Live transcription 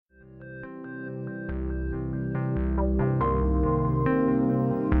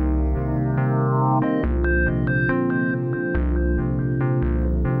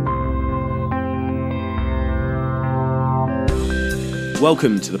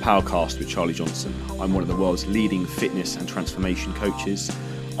Welcome to the Powercast with Charlie Johnson. I'm one of the world's leading fitness and transformation coaches.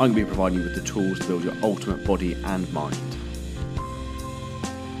 I'm going to be providing you with the tools to build your ultimate body and mind.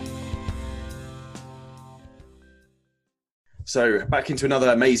 So back into another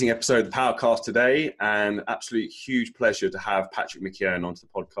amazing episode of the Powercast today, and absolute huge pleasure to have Patrick Mckeown onto the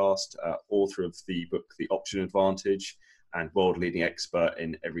podcast, author of the book The Option Advantage and world leading expert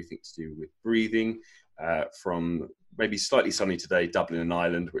in everything to do with breathing, from maybe slightly sunny today, Dublin and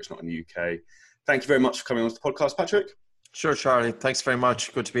Ireland, which is not in the UK. Thank you very much for coming onto the podcast, Patrick. Sure, Charlie. Thanks very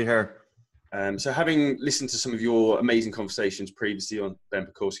much. Good to be here. So having listened to some of your amazing conversations previously on Ben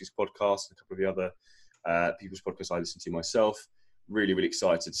Pekorski's podcast and a couple of the other people's podcasts I listened to myself, really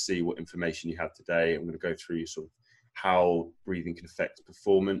excited to see what information you have today. I'm going to go through sort of how breathing can affect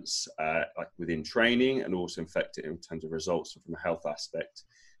performance, like within training, and also affect it in terms of results from a health aspect.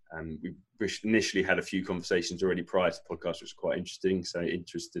 We initially had a few conversations already prior to the podcast, which was quite interesting. So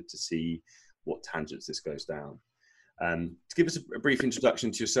interested to see what tangents this goes down. To give us a brief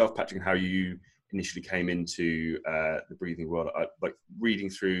introduction to yourself, Patrick, and how you initially came into the breathing world. Like reading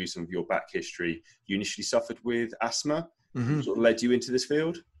through some of your back history, you initially suffered with asthma. What sort of led you into this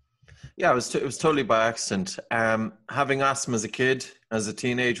field? Yeah, it was totally by accident. Having asthma as a kid, as a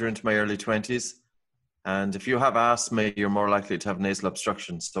teenager into my early 20s. And if you have asthma, you're more likely to have nasal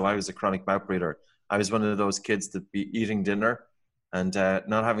obstruction. So I was a chronic mouth breather. I was one of those kids that be eating dinner and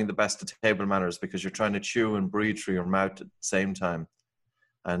not having the best of table manners because you're trying to chew and breathe through your mouth at the same time.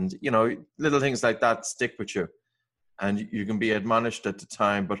 And, you know, little things like that stick with you. And you can be admonished at the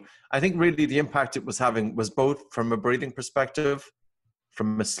time. But I think really the impact it was having was both from a breathing perspective,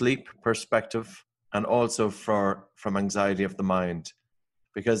 from a sleep perspective, and also from anxiety of the mind.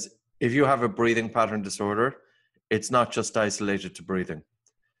 Because if you have a breathing pattern disorder, it's not just isolated to breathing.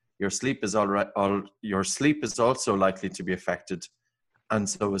 Your sleep is also likely to be affected, and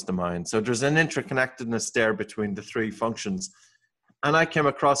so is the mind. So there's an interconnectedness there between the three functions. And I came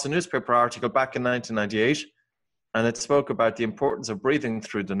across a newspaper article back in 1998, and it spoke about the importance of breathing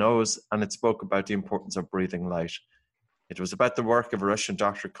through the nose, and it spoke about the importance of breathing light. It was about the work of a Russian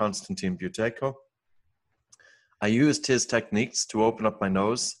doctor, Konstantin Buteyko. I used his techniques to open up my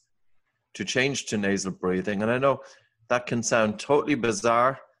nose, to change to nasal breathing. And I know that can sound totally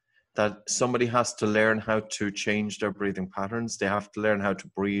bizarre, that somebody has to learn how to change their breathing patterns. They have to learn how to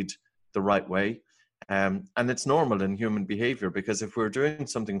breathe the right way. And it's normal in human behavior, because if we're doing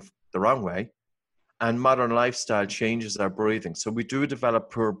something the wrong way, and modern lifestyle changes our breathing, so we do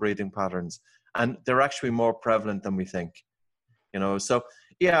develop poor breathing patterns, and they're actually more prevalent than we think. You know, so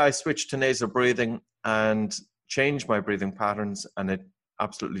yeah, I switched to nasal breathing and changed my breathing patterns, and it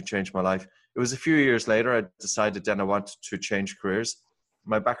absolutely changed my life. It was a few years later I decided then I wanted to change careers.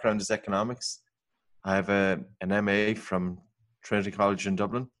 My background is economics. I have an MA from Trinity College in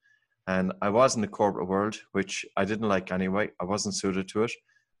Dublin, and I was in the corporate world, which I didn't like anyway. I wasn't suited to it.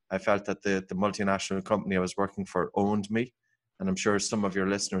 I felt that the multinational company I was working for owned me, and I'm sure some of your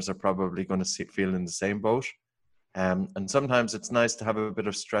listeners are probably going to feel in the same boat. And sometimes it's nice to have a bit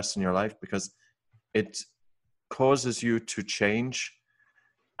of stress in your life, because it causes you to change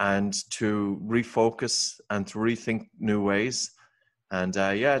and to refocus and to rethink new ways. And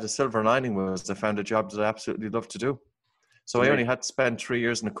the silver lining was I found a job that I absolutely love to do. So I only had to spend 3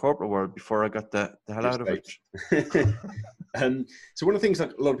 years in the corporate world before I got the hell out of it. So one of the things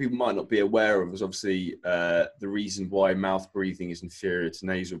that a lot of people might not be aware of is obviously the reason why mouth breathing is inferior to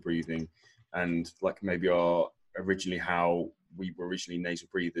nasal breathing, and like maybe how we were originally nasal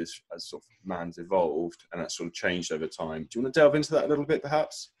breathers as sort of man's evolved, and that sort of changed over time. Do you want to delve into that a little bit,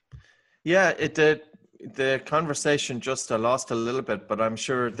 perhaps? Yeah, it did. The conversation just lost a little bit, but I'm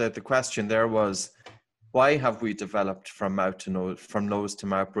sure that the question there was, why have we developed from mouth to nose, from nose to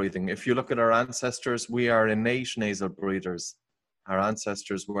mouth breathing? If you look at our ancestors, we are innate nasal breathers. Our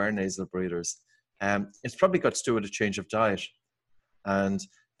ancestors were nasal breathers. It's probably got to do with a change of diet. And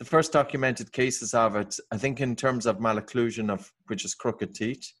the first documented cases of it, I think in terms of malocclusion, which is crooked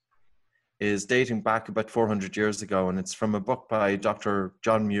teeth, is dating back about 400 years ago. And it's from a book by Dr.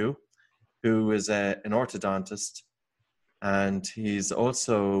 John Mew, who is an orthodontist. And he's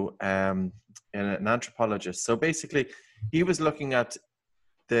also an anthropologist. So basically, he was looking at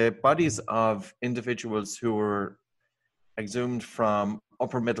the bodies of individuals who were exhumed from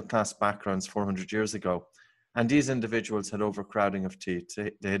upper middle class backgrounds 400 years ago. And these individuals had overcrowding of teeth.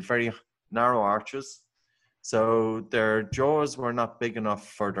 They had very narrow arches. So their jaws were not big enough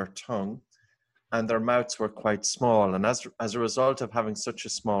for their tongue, and their mouths were quite small. And as a result of having such a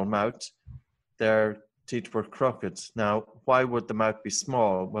small mouth, their teeth were crooked. Now, why would the mouth be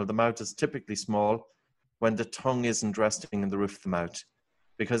small? Well, the mouth is typically small when the tongue isn't resting in the roof of the mouth,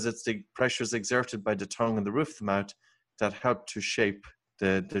 because it's the pressures exerted by the tongue and the roof of the mouth that help to shape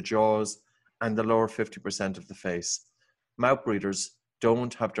the jaws and the lower 50% of the face. Mouth breathers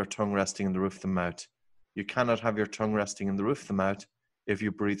don't have their tongue resting in the roof of the mouth. You cannot have your tongue resting in the roof of the mouth if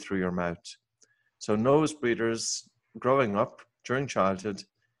you breathe through your mouth. So nose breathers growing up during childhood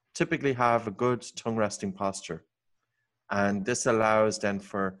typically have a good tongue resting posture. And this allows then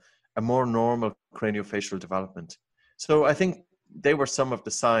for a more normal craniofacial development. So I think they were some of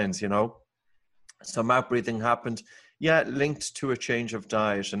the signs, you know. So mouth breathing happened, yeah, linked to a change of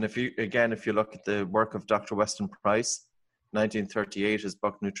diet. And if you look at the work of Dr. Weston Price, 1938, his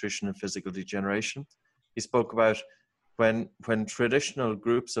book Nutrition and Physical Degeneration, he spoke about when traditional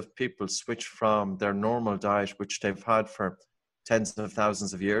groups of people switch from their normal diet, which they've had for tens of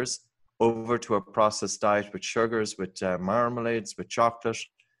thousands of years, over to a processed diet with sugars, with marmalades, with chocolate,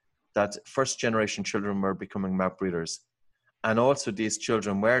 that first generation children were becoming mouth breathers. And also these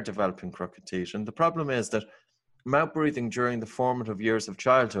children were developing crooked teeth. And the problem is that mouth breathing during the formative years of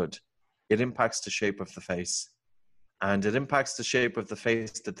childhood, it impacts the shape of the face. And it impacts the shape of the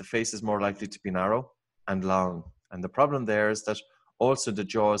face, that the face is more likely to be narrow and long. And the problem there is that also the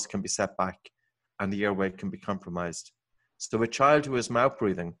jaws can be set back and the airway can be compromised. So a child who is mouth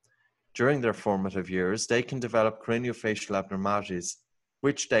breathing during their formative years, they can develop craniofacial abnormalities,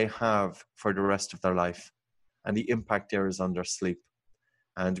 which they have for the rest of their life. And the impact there is on their sleep.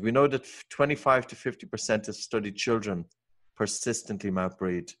 And we know that 25 to 50% of studied children persistently mouth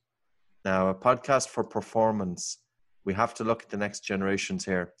breathe. Now, a podcast for performance, we have to look at the next generations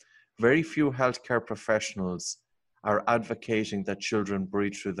here. Very few healthcare professionals are advocating that children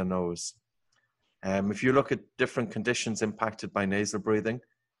breathe through the nose. If you look at different conditions impacted by nasal breathing,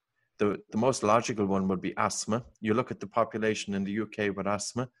 the most logical one would be asthma. You look at the population in the UK with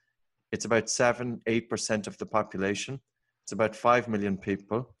asthma, it's about 7-8% of the population. It's about 5 million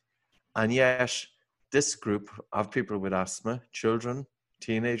people. And yet, this group of people with asthma, children,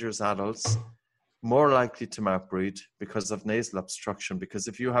 teenagers, adults, more likely to mouth breathe because of nasal obstruction. Because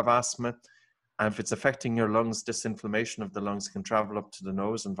if you have asthma, and if it's affecting your lungs, this inflammation of the lungs can travel up to the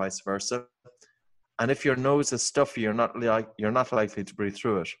nose and vice versa. And if your nose is stuffy, you're not likely to breathe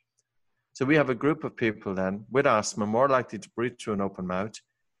through it. So we have a group of people then with asthma more likely to breathe through an open mouth,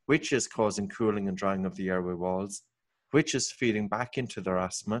 which is causing cooling and drying of the airway walls, which is feeding back into their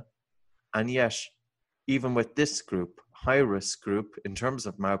asthma. And yet, even with this group, high-risk group, in terms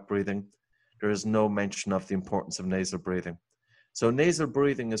of mouth breathing, there is no mention of the importance of nasal breathing. So nasal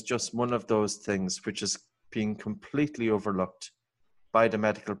breathing is just one of those things which is being completely overlooked by the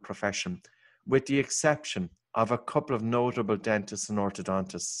medical profession, with the exception of a couple of notable dentists and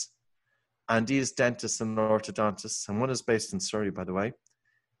orthodontists. And these dentists and orthodontists, and one is based in Surrey, by the way,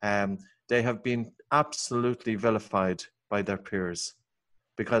 they have been absolutely vilified by their peers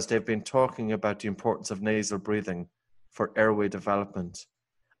because they've been talking about the importance of nasal breathing for airway development,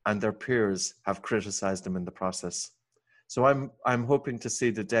 and their peers have criticized them in the process. So I'm hoping to see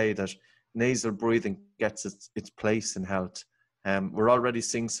the day that nasal breathing gets its place in health. We're already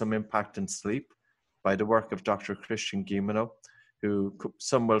seeing some impact in sleep by the work of Dr. Christian Guilleminault, who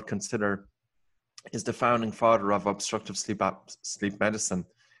some will consider is the founding father of obstructive sleep medicine.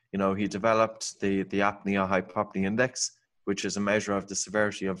 You know, he developed the apnea-hypopnea index, which is a measure of the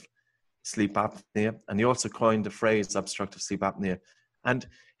severity of sleep apnea. And he also coined the phrase obstructive sleep apnea. And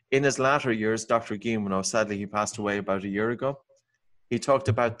in his latter years, Dr. Guilleminault, sadly, he passed away about a year ago. He talked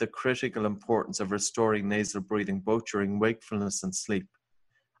about the critical importance of restoring nasal breathing, both during wakefulness and sleep,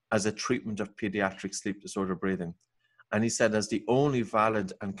 as a treatment of pediatric sleep disorder breathing. And he said, as the only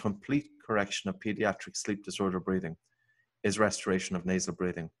valid and complete correction of pediatric sleep disorder breathing is restoration of nasal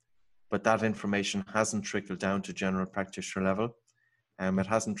breathing. But that information hasn't trickled down to general practitioner level. It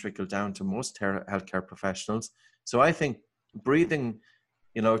hasn't trickled down to most healthcare professionals. So I think breathing,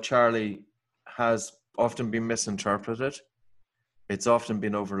 you know, Charlie, has often been misinterpreted. It's often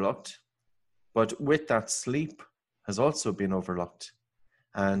been overlooked. But with that, sleep has also been overlooked.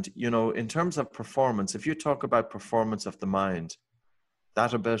 And, you know, in terms of performance, if you talk about performance of the mind,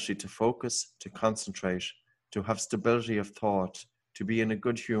 that ability to focus, to concentrate, to have stability of thought, to be in a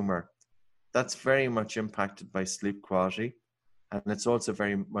good humor, that's very much impacted by sleep quality. And it's also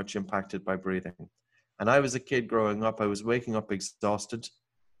very much impacted by breathing. And I was a kid growing up, I was waking up exhausted.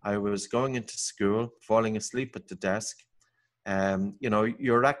 I was going into school, falling asleep at the desk. You know,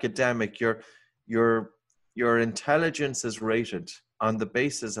 you're academic, your intelligence is rated on the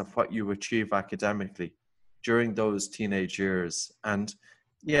basis of what you achieve academically during those teenage years. And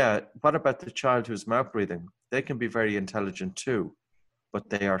yeah, what about the child who's mouth breathing? They can be very intelligent too, but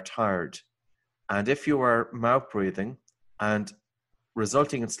they are tired. And if you are mouth breathing and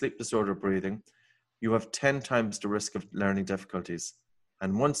resulting in sleep disorder breathing, you have 10 times the risk of learning difficulties.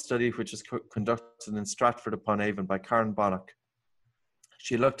 And one study, which is conducted in Stratford-upon-Avon by Karen Bonnock,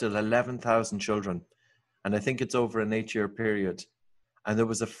 she looked at 11,000 children, and I think it's over an 8-year period. And there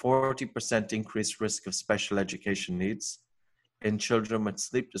was a 40% increased risk of special education needs in children with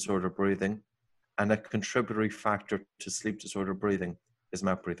sleep disorder breathing, and a contributory factor to sleep disorder breathing is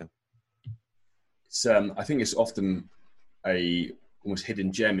mouth breathing. I think it's often a almost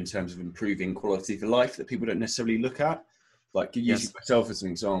hidden gem in terms of improving quality of life that people don't necessarily look at. Like using myself as an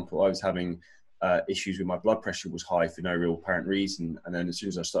example, I was having issues with my blood pressure was high for no real apparent reason. And then as soon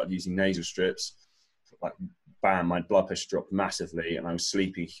as I started using nasal strips, like bam, my blood pressure dropped massively and I was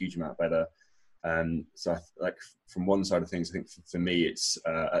sleeping a huge amount better. So like from one side of things, I think for me, it's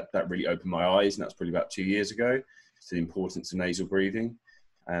that really opened my eyes, and that's probably about 2 years ago, to the importance of nasal breathing.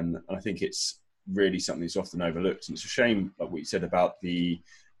 And I think it's really something that's often overlooked. And it's a shame, like what you said about the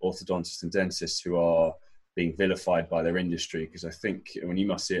orthodontists and dentists who are being vilified by their industry, because I think when you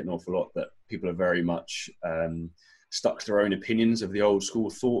must see it an awful lot that people are very much stuck to their own opinions of the old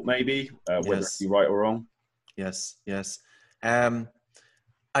school thought, maybe, whether it be right or wrong. Yes.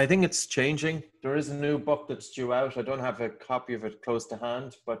 I think it's changing. There is a new book that's due out. I don't have a copy of it close to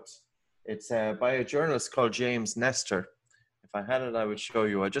hand, but it's by a journalist called James Nestor. If I had it, I would show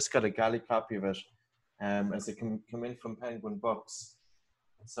you. I just got a galley copy of it as it can come in from Penguin Books.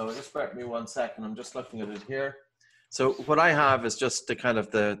 So just bear with me 1 second. I'm just looking at it here. So what I have is just the kind of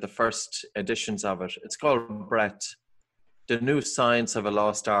the first editions of it. It's called Brett, The New Science of a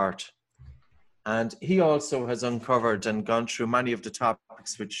Lost Art. And he also has uncovered and gone through many of the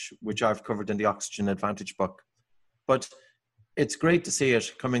topics which I've covered in the Oxygen Advantage book. But it's great to see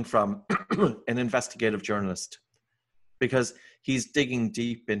it coming from an investigative journalist, because he's digging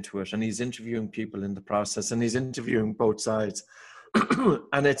deep into it and he's interviewing people in the process and he's interviewing both sides.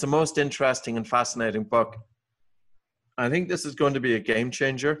 And it's a most interesting and fascinating book. I think this is going to be a game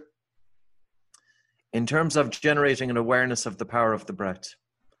changer in terms of generating an awareness of the power of the breath.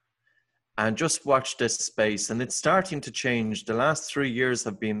 And just watch this space, and it's starting to change. The last 3 years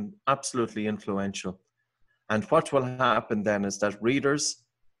have been absolutely influential. And what will happen then is that readers,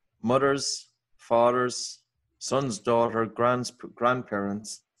 mothers, fathers, sons, daughter,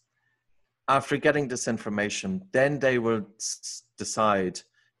 grandparents, after getting this information, then they will decide,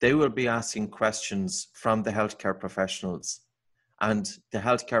 they will be asking questions from the healthcare professionals. And the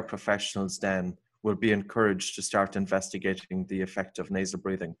healthcare professionals then will be encouraged to start investigating the effect of nasal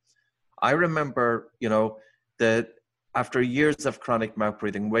breathing. I remember, that after years of chronic mouth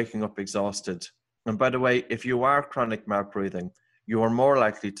breathing, waking up exhausted. And by the way, if you are chronic mouth breathing, you are more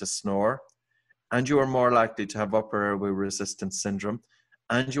likely to snore, and you are more likely to have upper airway resistance syndrome,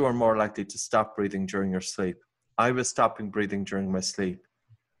 and you are more likely to stop breathing during your sleep. I was stopping breathing during my sleep.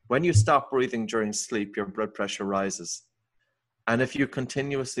 When you stop breathing during sleep, your blood pressure rises. And if you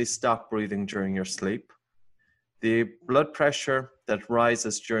continuously stop breathing during your sleep, the blood pressure that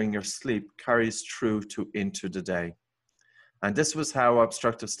rises during your sleep carries through into the day. And this was how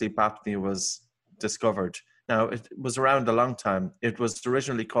obstructive sleep apnea was discovered. Now, it was around a long time. It was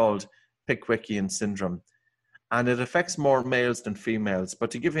originally called Pickwickian syndrome, and it affects more males than females.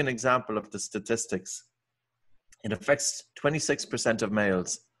 But to give you an example of the statistics, it affects 26% of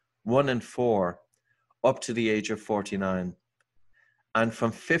males, 1 in 4, up to the age of 49. And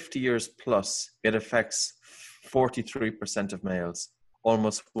from 50 years plus, it affects 43% of males,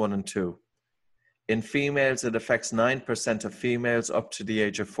 almost 1 in 2. In females, it affects 9% of females up to the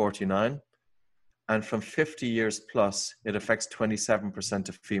age of 49. And from 50 years plus, it affects 27%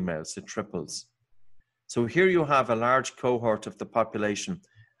 of females. It triples. So here you have a large cohort of the population,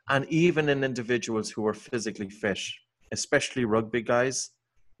 and even in individuals who are physically fit, especially rugby guys,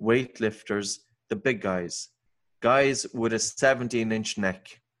 weightlifters, the big guys with a 17-inch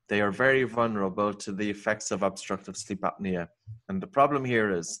neck, they are very vulnerable to the effects of obstructive sleep apnea. And the problem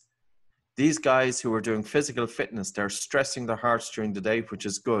here is these guys who are doing physical fitness, they're stressing their hearts during the day, which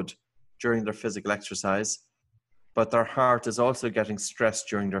is good during their physical exercise, but their heart is also getting stressed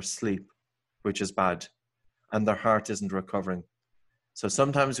during their sleep, which is bad, and their heart isn't recovering. So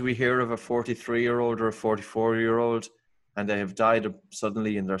sometimes we hear of a 43-year-old or a 44-year-old and they have died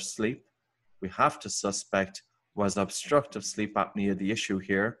suddenly in their sleep. We have to suspect, was obstructive sleep apnea the issue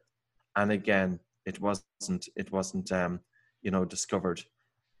here? And again, it wasn't discovered.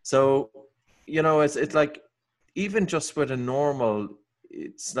 So, it's like, even just with a normal,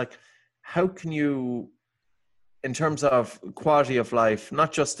 it's like, how can you, in terms of quality of life,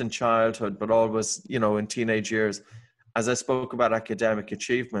 not just in childhood, but always, in teenage years, as I spoke about academic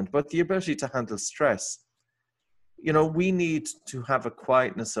achievement, but the ability to handle stress. You know, we need to have a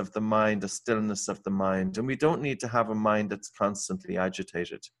quietness of the mind, a stillness of the mind, and we don't need to have a mind that's constantly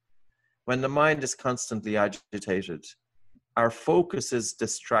agitated. When the mind is constantly agitated, our focus is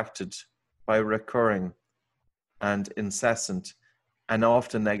distracted by recurring and incessant and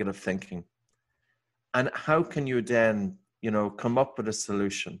often negative thinking. And how can you then, you know, come up with a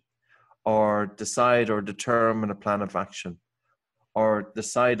solution or decide or determine a plan of action or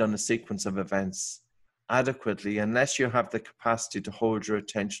decide on a sequence of events adequately unless you have the capacity to hold your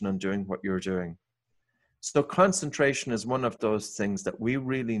attention on doing what you're doing? So concentration is one of those things that we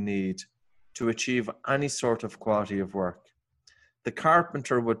really need to achieve any sort of quality of work. The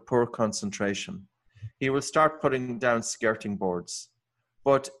carpenter with poor concentration, he will start putting down skirting boards,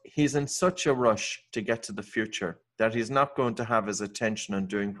 but he's in such a rush to get to the future that he's not going to have his attention on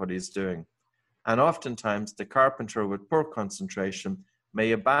doing what he's doing. And oftentimes the carpenter with poor concentration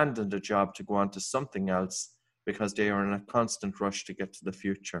may abandon the job to go on to something else because they are in a constant rush to get to the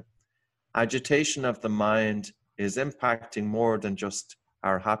future. Agitation of the mind is impacting more than just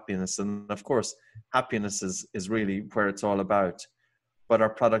our happiness. And of course, happiness is really where it's all about. But our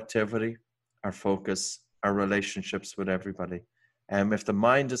productivity, our focus, our relationships with everybody. If the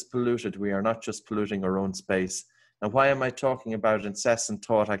mind is polluted, we are not just polluting our own space. And why am I talking about incessant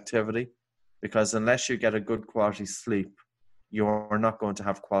thought activity? Because unless you get a good quality sleep, you're not going to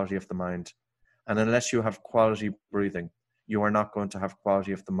have quality of the mind. And unless you have quality breathing, you are not going to have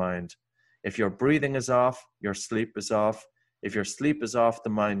quality of the mind. If your breathing is off, your sleep is off. If your sleep is off, the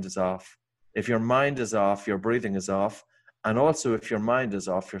mind is off. If your mind is off, your breathing is off. And also if your mind is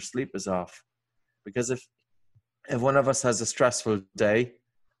off, your sleep is off. Because if one of us has a stressful day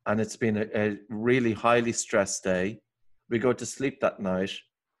and it's been a really highly stressed day, we go to sleep that night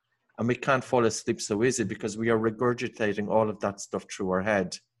and we can't fall asleep so easy because we are regurgitating all of that stuff through our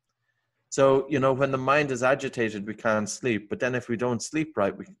head. So, you know, when the mind is agitated, we can't sleep. But then if we don't sleep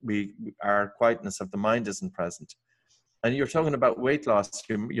right, our quietness of the mind isn't present. And you're talking about weight loss.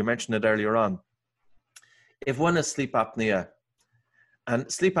 You mentioned it earlier on. If one has sleep apnea,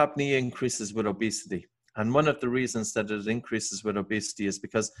 and sleep apnea increases with obesity. And one of the reasons that it increases with obesity is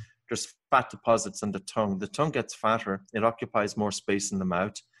because there's fat deposits on the tongue. The tongue gets fatter. It occupies more space in the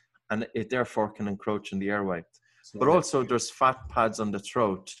mouth, and it therefore can encroach in the airway. But also there's fat pads on the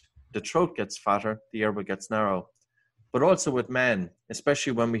throat. The throat gets fatter, the airway gets narrow. But also with men,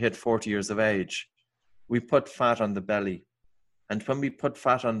 especially when we hit 40 years of age, we put fat on the belly. And when we put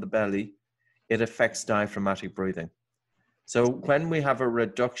fat on the belly, it affects diaphragmatic breathing. So when we have a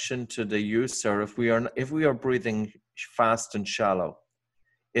reduction to the use, or if we are breathing fast and shallow,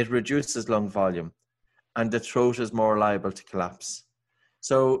 it reduces lung volume and the throat is more liable to collapse.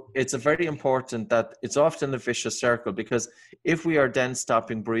 So it's a very important that it's often a vicious circle, because if we are then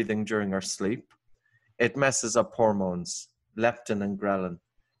stopping breathing during our sleep, it messes up hormones, leptin and ghrelin.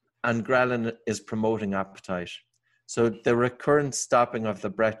 And ghrelin is promoting appetite. So the recurrent stopping of the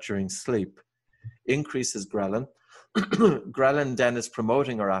breath during sleep increases ghrelin. Ghrelin then is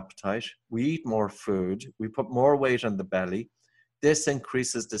promoting our appetite. We eat more food. We put more weight on the belly. This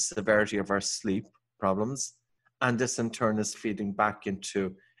increases the severity of our sleep problems. And this in turn is feeding back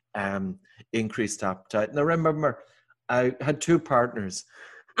into increased appetite. Now remember, I had two partners,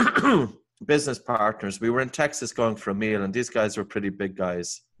 business partners. We were in Texas going for a meal, and these guys were pretty big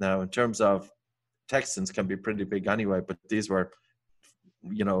guys. Now in terms of Texans can be pretty big anyway, but these were,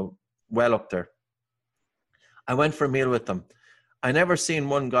 you know, well up there. I went for a meal with them. I never seen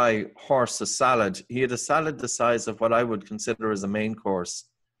one guy horse a salad. He had a salad the size of what I would consider as a main course.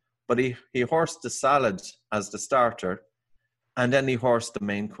 But he horsed the salad as the starter, and then he horsed the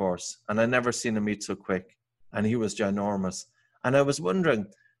main course. And I never seen him eat so quick. And he was ginormous. And I was wondering,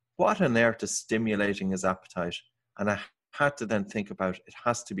 what on earth is stimulating his appetite? And I had to then think about, it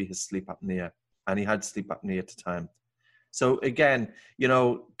has to be his sleep apnea. And he had sleep apnea at the time. So again, you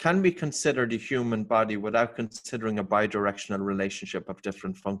know, can we consider the human body without considering a bidirectional relationship of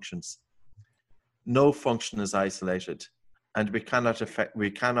different functions? No function is isolated. And we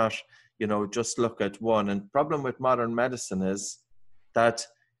cannot, you know, just look at one. And the problem with modern medicine is that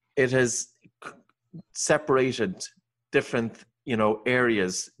it has separated different, you know,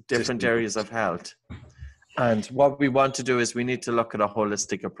 areas, different areas of health. And what we want to do is we need to look at a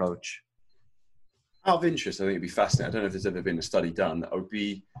holistic approach. Out of interest, I think it'd be fascinating. I don't know if there's ever been a study done. I would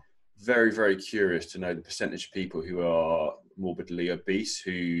be very, very curious to know the percentage of people who are morbidly obese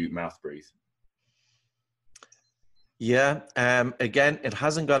who mouth breathe. Yeah, again, it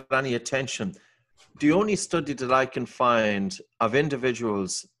hasn't got any attention. The only study that I can find of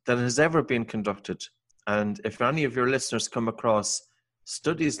individuals that has ever been conducted And if any of your listeners come across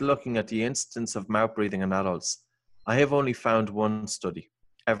studies looking at the incidence of mouth breathing in adults, I have only found one study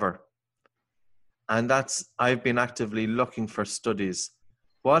ever. And I've been actively looking for studies.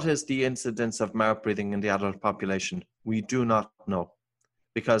 What is the incidence of mouth breathing in the adult population? We do not know,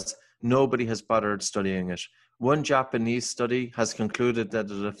 because nobody has bothered studying it. One Japanese study has concluded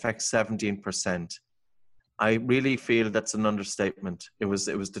that it affects 17%. I really feel that's an understatement. It was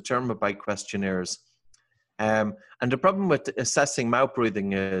determined by questionnaires. And the problem with assessing mouth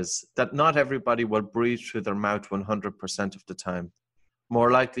breathing is that not everybody will breathe through their mouth 100% of the time. More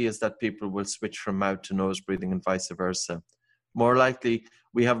likely is that people will switch from mouth to nose breathing and vice versa. More likely,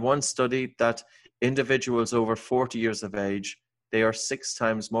 we have one study that individuals over 40 years of age, they are 6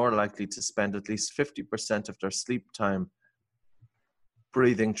 times more likely to spend at least 50% of their sleep time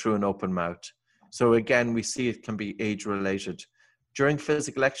breathing through an open mouth. So again, we see it can be age related. During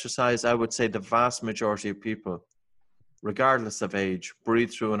physical exercise, I would say the vast majority of people, regardless of age,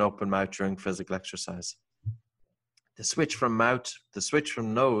 breathe through an open mouth during physical exercise. The switch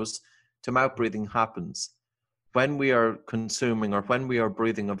from nose to mouth breathing happens when we are consuming or when we are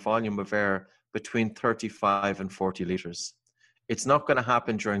breathing a volume of air between 35 and 40 liters. It's not going to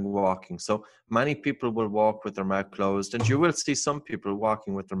happen during walking. So many people will walk with their mouth closed, and you will see some people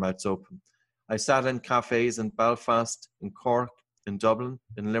walking with their mouths open. I sat in cafes in Belfast, in Cork, in Dublin,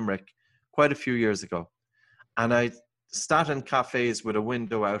 in Limerick, quite a few years ago. And I sat in cafes with a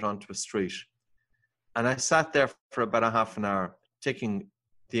window out onto a street. And I sat there for about a half an hour, taking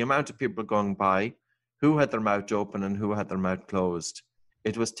the amount of people going by, who had their mouth open and who had their mouth closed.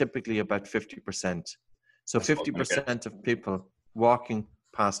 It was typically about 50%. So 50% of people walking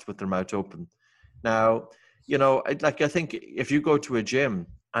past with their mouth open. Now, I think if you go to a gym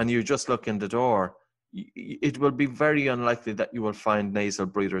and you just look in the door, it will be very unlikely that you will find nasal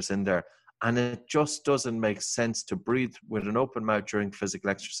breathers in there. And it just doesn't make sense to breathe with an open mouth during physical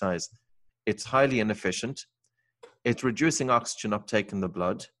exercise. It's highly inefficient. It's reducing oxygen uptake in the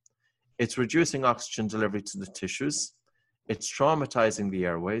blood. It's reducing oxygen delivery to the tissues. It's traumatizing the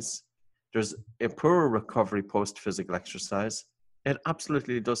airways. There's a poor recovery post-physical exercise. It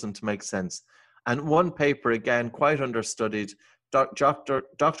absolutely doesn't make sense. And one paper, again, quite understudied,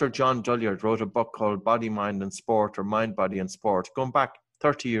 Dr. John Dulliard wrote a book called Body, Mind and Sport, or Mind, Body and Sport, going back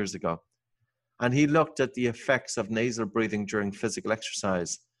 30 years ago. And he looked at the effects of nasal breathing during physical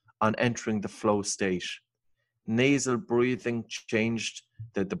exercise on entering the flow state. Nasal breathing changed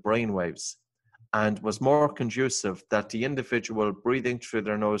the brain waves and was more conducive that the individual breathing through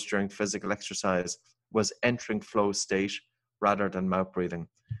their nose during physical exercise was entering flow state rather than mouth breathing.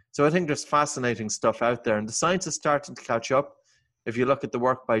 So I think there's fascinating stuff out there, and the science is starting to catch up. If you look at the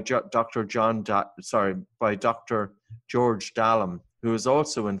work by Dr. George Dallam, who is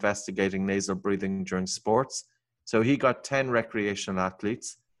also investigating nasal breathing during sports. So he got 10 recreational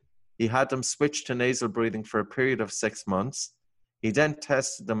athletes. He had them switch to nasal breathing for a period of 6 months. He then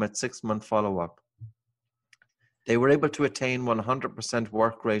tested them at 6-month follow-up. They were able to attain 100%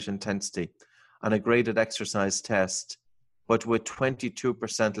 work rate intensity on a graded exercise test, but with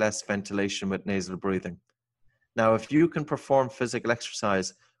 22% less ventilation with nasal breathing. Now, if you can perform physical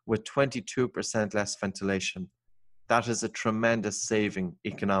exercise with 22% less ventilation, that is a tremendous saving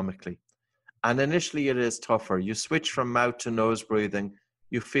economically. And initially it is tougher. You switch from mouth to nose breathing,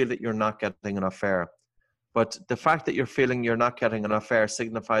 you feel that you're not getting enough air. But the fact that you're feeling you're not getting enough air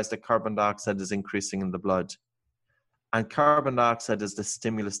signifies that carbon dioxide is increasing in the blood. And carbon dioxide is the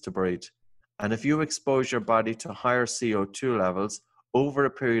stimulus to breathe. And if you expose your body to higher CO2 levels over a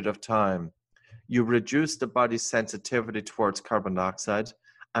period of time, you reduce the body's sensitivity towards carbon dioxide,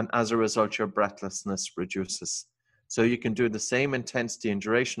 and as a result, your breathlessness reduces. So you can do the same intensity and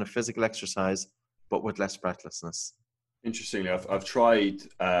duration of physical exercise, but with less breathlessness. Interestingly, I've tried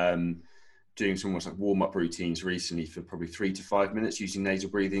doing some almost like warm-up routines recently for probably 3 to 5 minutes using nasal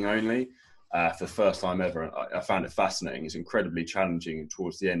breathing only for the first time ever. I found it fascinating. It's incredibly challenging, and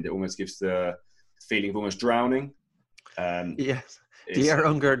towards the end, it almost gives the feeling of almost drowning. Yes. The air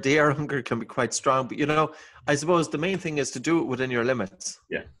hunger can be quite strong, but I suppose the main thing is to do it within your limits.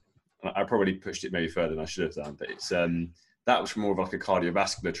 Yeah, I probably pushed it maybe further than I should have done, but it's that was more of like a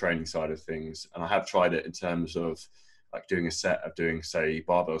cardiovascular training side of things, and I have tried it in terms of like doing a set of doing, say,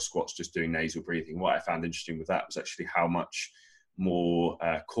 barbell squats, just doing nasal breathing. What I found interesting with that was actually how much more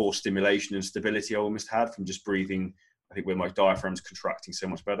core stimulation and stability I almost had from just breathing. I think with my diaphragm's contracting so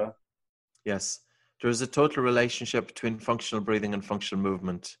much better. Yes. There is a total relationship between functional breathing and functional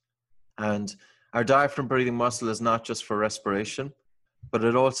movement. And our diaphragm breathing muscle is not just for respiration, but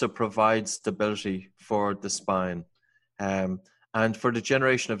it also provides stability for the spine and for the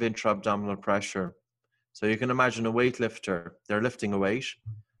generation of intra-abdominal pressure. So you can imagine a weightlifter, they're lifting a weight,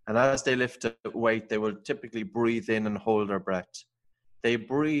 and as they lift a weight, they will typically breathe in and hold their breath. They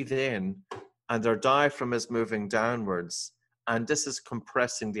breathe in and their diaphragm is moving downwards, and this is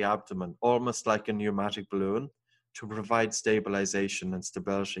compressing the abdomen, almost like a pneumatic balloon, to provide stabilization and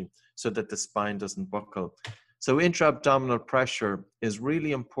stability so that the spine doesn't buckle. So intra-abdominal pressure is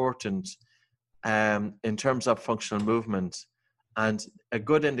really important in terms of functional movement. And a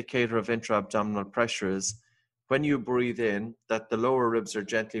good indicator of intra-abdominal pressure is when you breathe in, that the lower ribs are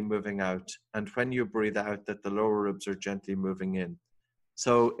gently moving out, and when you breathe out, that the lower ribs are gently moving in.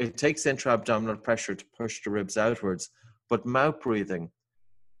 So it takes intra-abdominal pressure to push the ribs outwards, but mouth breathing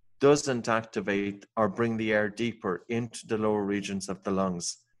doesn't activate or bring the air deeper into the lower regions of the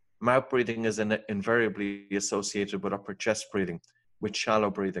lungs. Mouth breathing is invariably associated with upper chest breathing, with shallow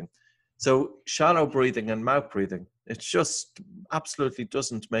breathing. So shallow breathing and mouth breathing, it just absolutely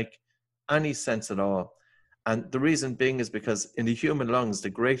doesn't make any sense at all. And the reason being is because in the human lungs, the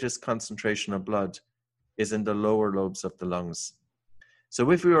greatest concentration of blood is in the lower lobes of the lungs. So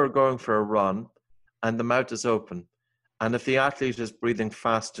if we were going for a run and the mouth is open, and if the athlete is breathing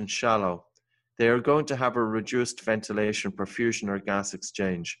fast and shallow, they are going to have a reduced ventilation, perfusion, or gas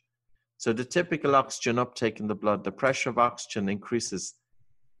exchange. So the typical oxygen uptake in the blood, the pressure of oxygen increases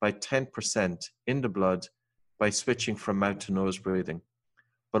by 10% in the blood by switching from mouth to nose breathing.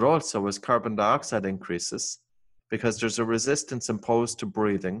 But also as carbon dioxide increases, because there's a resistance imposed to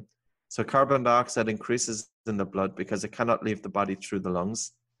breathing, so carbon dioxide increases in the blood because it cannot leave the body through the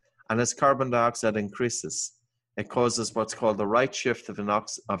lungs. And as carbon dioxide increases, it causes what's called the right shift of the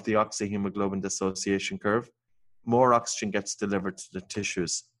oxyhemoglobin dissociation curve. More oxygen gets delivered to the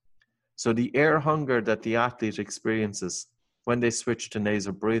tissues. So the air hunger that the athlete experiences when they switch to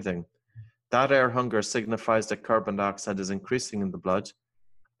nasal breathing, that air hunger signifies that carbon dioxide is increasing in the blood.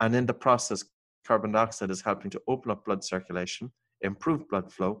 And in the process, carbon dioxide is helping to open up blood circulation, improve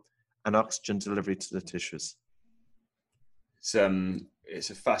blood flow, and oxygen delivery to the tissues. It's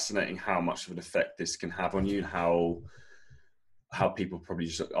a fascinating how much of an effect this can have on you, and how people probably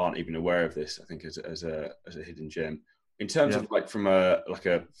just aren't even aware of this. I think as a hidden gem. In terms of like from a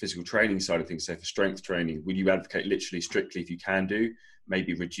physical training side of things, say for strength training, would you advocate literally strictly, if you can do,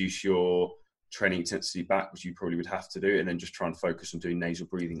 maybe reduce your training intensity back, which you probably would have to do, and then just try and focus on doing nasal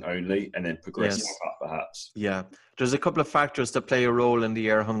breathing only, and then progress up perhaps? Yeah, there's a couple of factors that play a role in the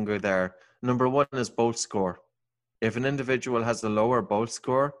air hunger there. Number one is Bolt score. If an individual has a lower Bolt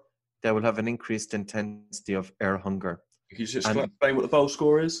score, they will have an increased intensity of air hunger. Can you just explain what the Bolt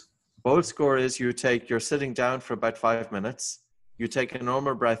score is? Bolt score is you're sitting down for about 5 minutes. You take a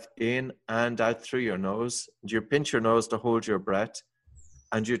normal breath in and out through your nose. You pinch your nose to hold your breath,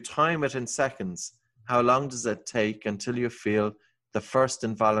 and you time it in seconds. How long does it take until you feel the first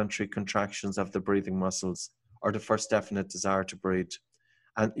involuntary contractions of the breathing muscles, or the first definite desire to breathe?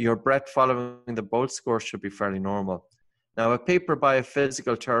 And your breath following the Bolt score should be fairly normal. Now, a paper by a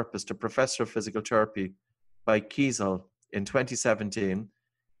physical therapist, a professor of physical therapy by Kiesel in 2017,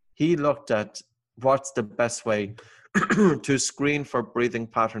 he looked at what's the best way to screen for breathing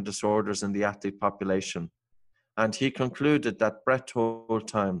pattern disorders in the athlete population. And he concluded that breath hold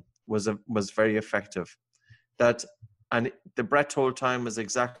time was very effective. And the breath hold time is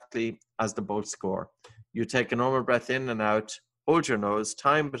exactly as the Bolt score. You take a normal breath in and out, hold your nose,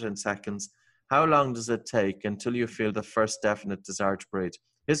 time it in seconds. How long does it take until you feel the first definite desire to breathe?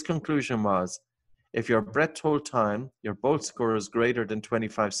 His conclusion was, if your breath hold time, your Bolt score is greater than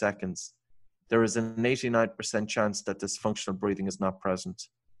 25 seconds, there is an 89% chance that dysfunctional breathing is not present.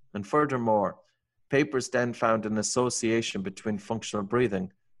 And furthermore, papers then found an association between functional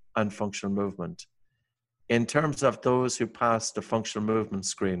breathing and functional movement. In terms of those who passed the functional movement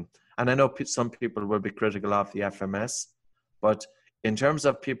screen, and I know some people will be critical of the FMS, but in terms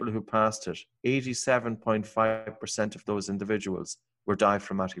of people who passed it, 87.5% of those individuals were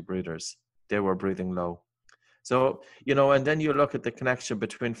diaphragmatic breathers. They were breathing low. So, and then you look at the connection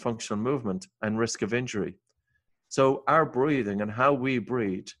between functional movement and risk of injury. So our breathing and how we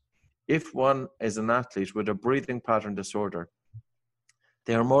breathe, if one is an athlete with a breathing pattern disorder,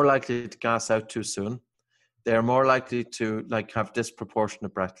 they are more likely to gas out too soon. They are more likely to have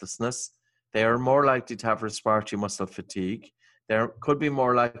disproportionate breathlessness. They are more likely to have respiratory muscle fatigue. They could be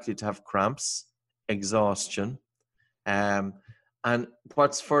more likely to have cramps, exhaustion. And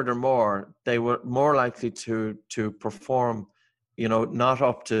what's furthermore, they were more likely to perform, not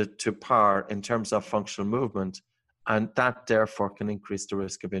up to par in terms of functional movement. And that therefore can increase the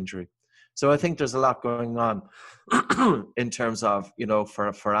risk of injury. So I think there's a lot going on in terms of,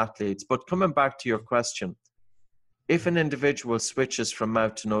 for athletes. But coming back to your question, if an individual switches from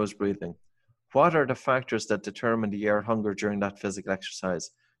mouth to nose breathing, What are the factors that determine the air hunger during that physical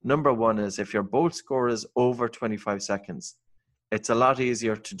exercise? Number one is if your Bolt score is over 25 seconds, it's a lot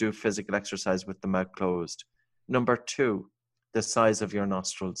easier to do physical exercise with the mouth closed. Number two, the size of your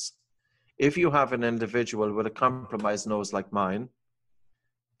nostrils. If you have an individual with a compromised nose like mine,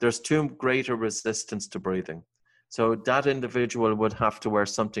 there's too greater resistance to breathing. So that individual would have to wear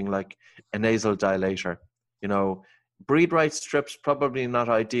something like a nasal dilator. You know, breathe right strips probably not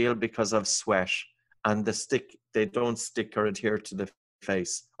ideal because of sweat, and they don't stick or adhere to the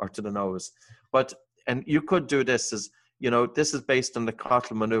face or to the nose. And you could do this as, this is based on the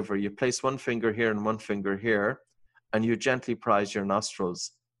Cottle maneuver. You place one finger here and one finger here, and you gently prise your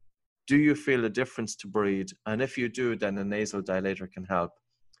nostrils. Do you feel a difference to breathe? And if you do, then a nasal dilator can help.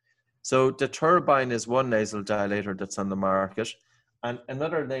 So the Turbine is one nasal dilator that's on the market. And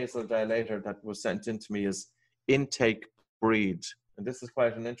another nasal dilator that was sent in to me is Intake Breathe. And this is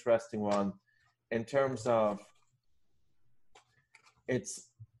quite an interesting one in terms of it's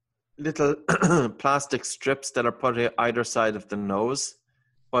little plastic strips that are put either side of the nose,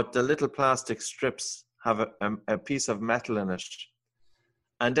 but the little plastic strips have a piece of metal in it.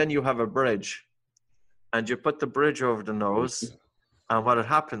 And then you have a bridge, and you put the bridge over the nose, and what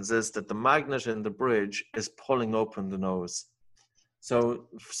happens is that the magnet in the bridge is pulling open the nose.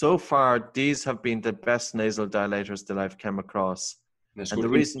 So far, these have been the best nasal dilators that I've come across. That's and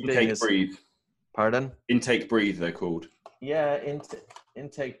called the reason being is... Breathe. Pardon? Intake Breathe, they're called. Yeah,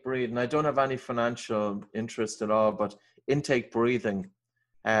 Intake Breathe. And I don't have any financial interest at all, but Intake Breathing.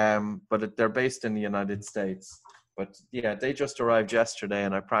 But they're based in the United States. But yeah, they just arrived yesterday,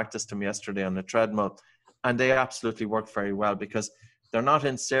 and I practiced them yesterday on the treadmill, and they absolutely work very well because they're not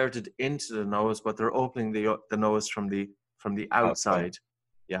inserted into the nose, but they're opening the nose from the outside.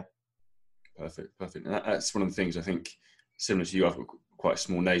 Yeah. Perfect. And that's one of the things I think, similar to you, I've got quite a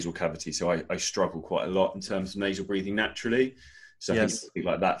small nasal cavity, so I struggle quite a lot in terms of nasal breathing naturally. So I think something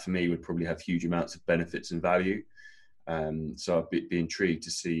like that for me would probably have huge amounts of benefits and value. So I'd be intrigued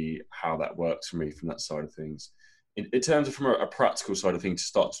to see how that works for me from that side of things. In terms of from a practical side of things, to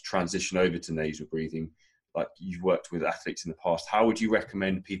start to transition over to nasal breathing, like you've worked with athletes in the past, how would you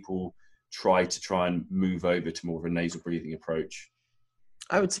recommend people try and move over to more of a nasal breathing approach?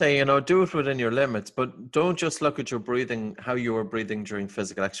 I would say, do it within your limits, but don't just look at your breathing, how you are breathing during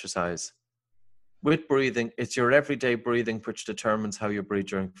physical exercise. With breathing, it's your everyday breathing which determines how you breathe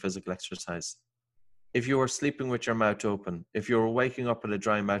during physical exercise. If you are sleeping with your mouth open, if you're waking up with a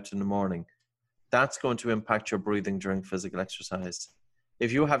dry mouth in the morning, that's going to impact your breathing during physical exercise.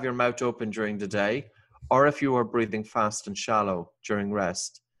 If you have your mouth open during the day, or if you are breathing fast and shallow during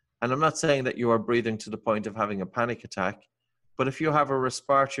rest, and I'm not saying that you are breathing to the point of having a panic attack, but if you have a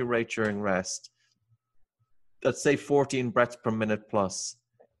respiratory rate during rest, let's say 14 breaths per minute plus,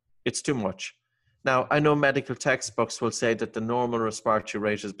 it's too much. Now, I know medical textbooks will say that the normal respiratory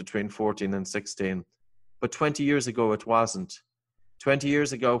rate is between 14 and 16, but 20 years ago it wasn't. 20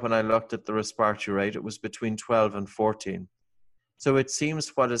 years ago, when I looked at the respiratory rate, it was between 12 and 14. So it seems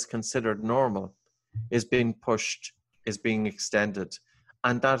what is considered normal is being pushed, is being extended.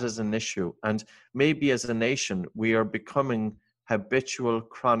 And that is an issue. And maybe as a nation, we are becoming habitual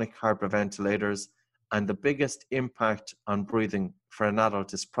chronic hyperventilators. And the biggest impact on breathing for an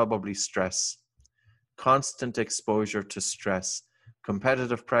adult is probably stress. Constant exposure to stress,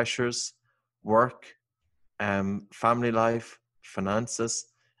 competitive pressures, work, family life, finances,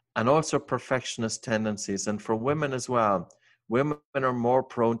 and also perfectionist tendencies. And for women as well, women are more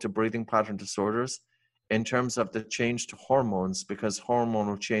prone to breathing pattern disorders in terms of the change to hormones, because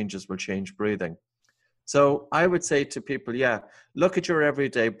hormonal changes will change breathing. So I would say to people, look at your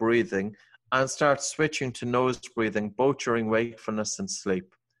everyday breathing and start switching to nose breathing, both during wakefulness and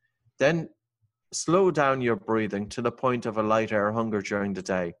sleep. Then slow down your breathing to the point of a light air hunger during the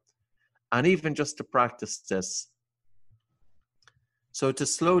day. And even just to practice this. So to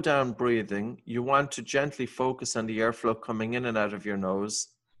slow down breathing, you want to gently focus on the airflow coming in and out of your nose,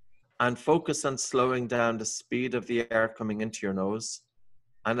 and focus on slowing down the speed of the air coming into your nose.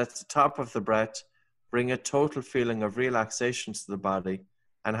 And at the top of the breath, bring a total feeling of relaxation to the body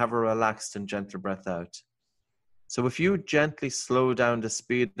and have a relaxed and gentle breath out. So if you gently slow down the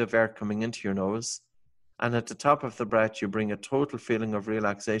speed of air coming into your nose, and at the top of the breath, you bring a total feeling of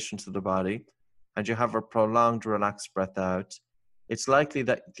relaxation to the body, and you have a prolonged, relaxed breath out, it's likely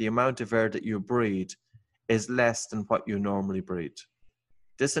that the amount of air that you breathe is less than what you normally breathe.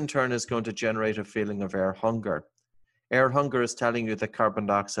 This in turn is going to generate a feeling of air hunger. Air hunger is telling you that carbon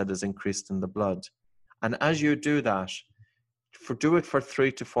dioxide is increased in the blood. And as you do that, do it for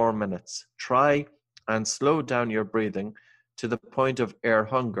 3 to 4 minutes. Try and slow down your breathing to the point of air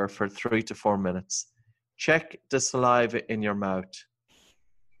hunger for 3 to 4 minutes. Check the saliva in your mouth.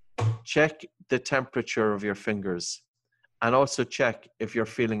 Check the temperature of your fingers. And also check if you're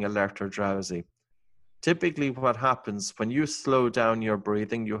feeling alert or drowsy. Typically what happens when you slow down your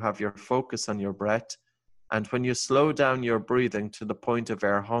breathing, you have your focus on your breath. And when you slow down your breathing to the point of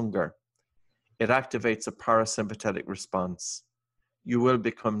air hunger, it activates a parasympathetic response. You will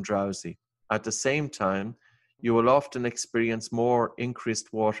become drowsy. At the same time, you will often experience more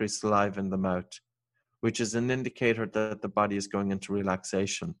increased watery saliva in the mouth, which is an indicator that the body is going into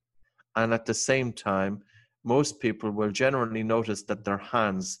relaxation. And at the same time, most people will generally notice that their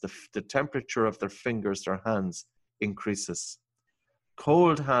hands, the temperature of their fingers, their hands, increases.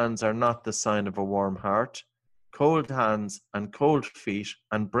 Cold hands are not the sign of a warm heart. Cold hands and cold feet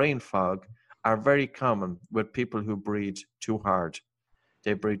and brain fog are very common with people who breathe too hard.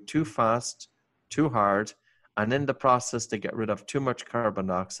 They breathe too fast, too hard, and in the process they get rid of too much carbon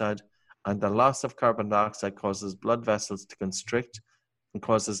dioxide, and the loss of carbon dioxide causes blood vessels to constrict and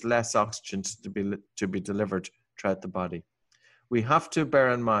causes less oxygen to be delivered throughout the body. We have to bear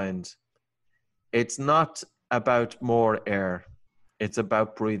in mind, it's not about more air, it's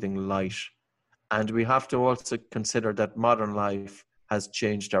about breathing light. And we have to also consider that modern life has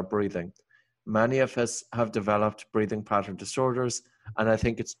changed our breathing. Many of us have developed breathing pattern disorders, and I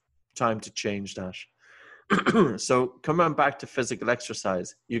think it's time to change that. So coming back to physical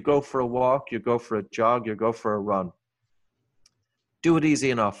exercise, you go for a walk, you go for a jog, you go for a run. Do it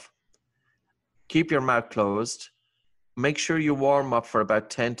easy enough. Keep your mouth closed. Make sure you warm up for about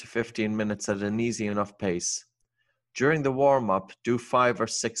 10 to 15 minutes at an easy enough pace. During the warm-up, do 5 or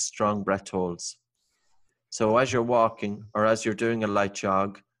 6 strong breath holds. So as you're walking or as you're doing a light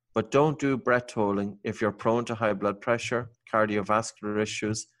jog, but don't do breath holding if you're prone to high blood pressure, cardiovascular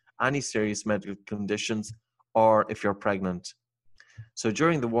issues, any serious medical conditions, or if you're pregnant. So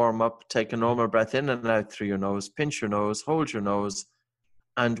during the warm-up, take a normal breath in and out through your nose, pinch your nose, hold your nose,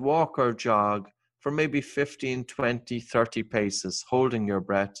 and walk or jog for maybe 15, 20, 30 paces, holding your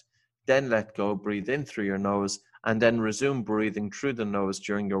breath, then let go, breathe in through your nose, and then resume breathing through the nose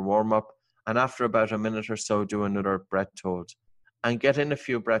during your warm-up. And after about a minute or so, do another breath hold. And get in a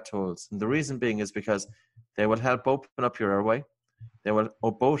few breath holds. And the reason being is because they will help open up your airway. They will,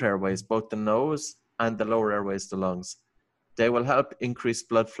 both airways, both the nose and the lower airways, the lungs. They will help increase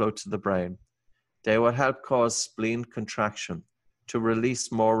blood flow to the brain. They will help cause spleen contraction to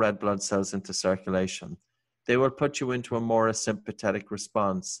release more red blood cells into circulation. They will put you into a more sympathetic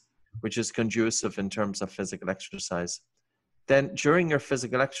response, which is conducive in terms of physical exercise. Then during your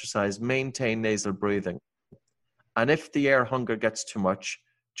physical exercise, maintain nasal breathing. And if the air hunger gets too much,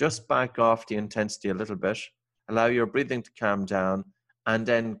 just back off the intensity a little bit, allow your breathing to calm down, and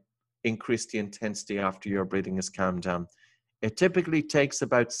then increase the intensity after your breathing is calmed down. It typically takes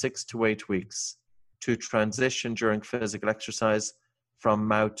about 6 to 8 weeks to transition during physical exercise from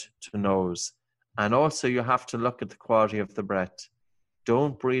mouth to nose. And also you have to look at the quality of the breath.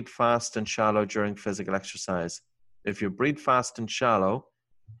 Don't breathe fast and shallow during physical exercise. If you breathe fast and shallow,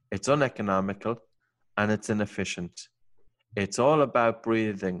 it's uneconomical and it's inefficient. It's all about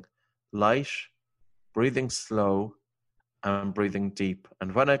breathing light, breathing slow, and breathing deep.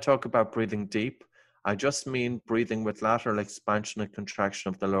 And when I talk about breathing deep, I just mean breathing with lateral expansion and contraction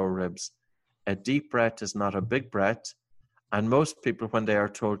of the lower ribs. A deep breath is not a big breath. And most people, when they are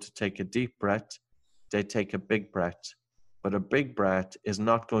told to take a deep breath, they take a big breath. But a big breath is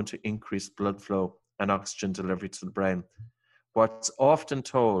not going to increase blood flow and oxygen delivery to the brain. What's often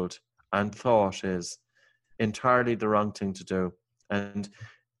told and thought is entirely the wrong thing to do. And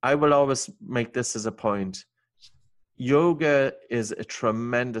I will always make this as a point. Yoga is a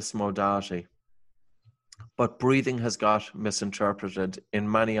tremendous modality, but breathing has got misinterpreted in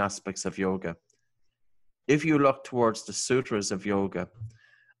many aspects of yoga. If you look towards the sutras of yoga,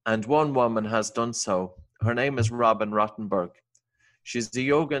 and one woman has done so, her name is Robin Rottenberg. She's a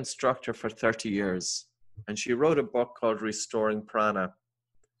yoga instructor for 30 years, and she wrote a book called Restoring Prana.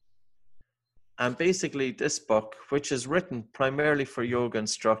 And basically this book, which is written primarily for yoga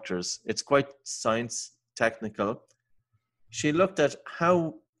instructors, it's quite science technical. She looked at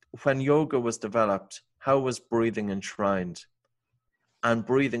how, when yoga was developed, how was breathing enshrined? And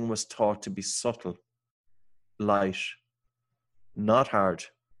breathing was taught to be subtle, light, not hard.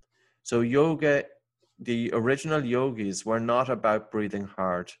 So yoga, the original yogis were not about breathing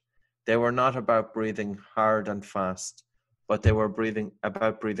hard. They were not about breathing hard and fast, but they were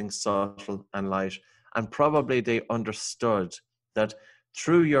about breathing subtle and light. And probably they understood that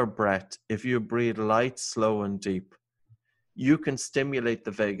through your breath, if you breathe light, slow, and deep, you can stimulate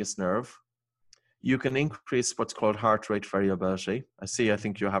the vagus nerve. You can increase what's called heart rate variability. I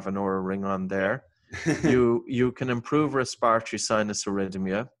think you have an aura ring on there. You can improve respiratory sinus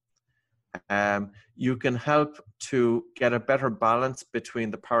arrhythmia. You can help to get a better balance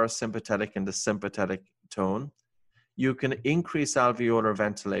between the parasympathetic and the sympathetic tone. You can increase alveolar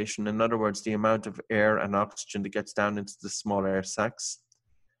ventilation, in other words, the amount of air and oxygen that gets down into the small air sacs.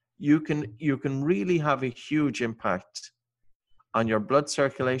 You can really have a huge impact on your blood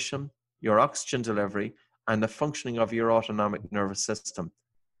circulation, your oxygen delivery, and the functioning of your autonomic nervous system.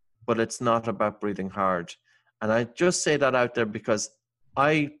 But it's not about breathing hard. And I just say that out there because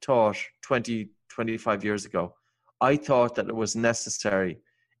I thought 25 years ago, I thought that it was necessary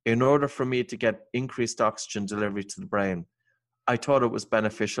in order for me to get increased oxygen delivery to the brain. I thought it was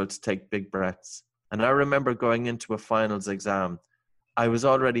beneficial to take big breaths. And I remember going into a finals exam. I was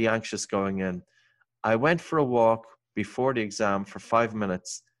already anxious going in. I went for a walk before the exam for 5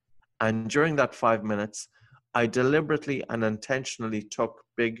 minutes. And during that 5 minutes, I deliberately and intentionally took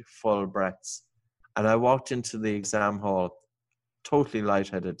big, full breaths. And I walked into the exam hall totally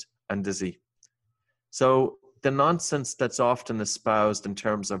lightheaded and dizzy. So the nonsense that's often espoused in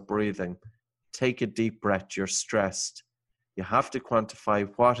terms of breathing, take a deep breath, you're stressed. You have to quantify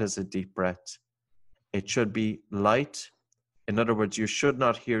what is a deep breath. It should be light. In other words, you should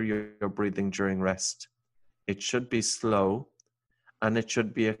not hear your breathing during rest. It should be slow, and it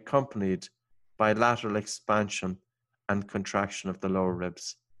should be accompanied by lateral expansion and contraction of the lower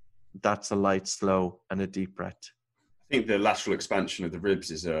ribs. That's a light, slow, and a deep breath. I think the lateral expansion of the ribs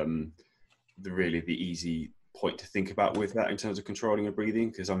is the easy point to think about with that in terms of controlling your breathing,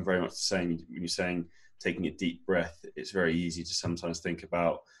 because I'm very much the same. When you're saying taking a deep breath, it's very easy to sometimes think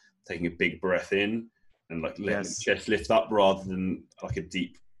about taking a big breath in and like letting the chest lift up rather than like a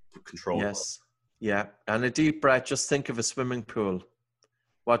deep control. Yes. Yeah. And a deep breath, just think of a swimming pool.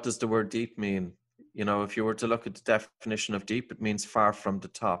 What does the word deep mean? You know, if you were to look at the definition of deep, it means far from the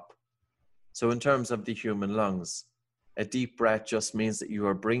top. So in terms of the human lungs, a deep breath just means that you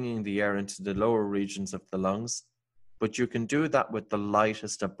are bringing the air into the lower regions of the lungs, but you can do that with the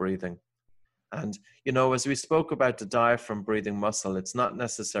lightest of breathing. And, you know, as we spoke about the diaphragm breathing muscle, it's not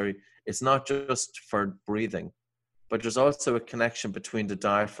necessary. It's not just for breathing, but there's also a connection between the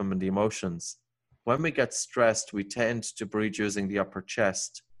diaphragm and the emotions. When we get stressed, we tend to breathe using the upper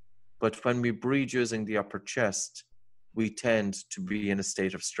chest. But when we breathe using the upper chest, we tend to be in a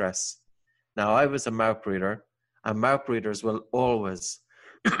state of stress. Now, I was a mouth breather, and mouth breathers will always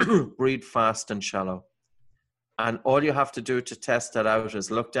breathe fast and shallow. And all you have to do to test that out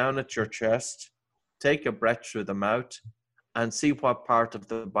is look down at your chest, take a breath through the mouth, and see what part of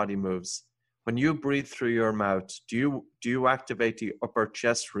the body moves. When you breathe through your mouth, do you activate the upper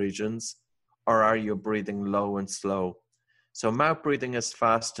chest regions, or are you breathing low and slow? So mouth breathing is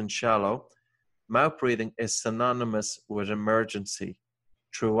fast and shallow. Mouth breathing is synonymous with emergency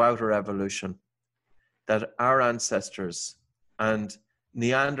throughout our evolution. That our ancestors and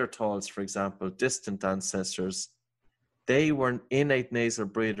Neanderthals, for example, distant ancestors, they were innate nasal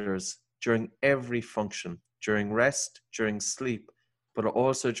breathers during every function, during rest, during sleep, but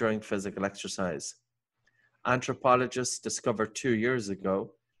also during physical exercise. Anthropologists discovered 2 years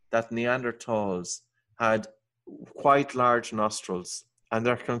ago that Neanderthals had quite large nostrils, and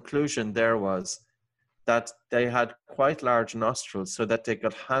their conclusion there was that they had quite large nostrils so that they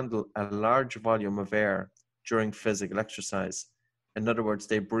could handle a large volume of air during physical exercise. In other words,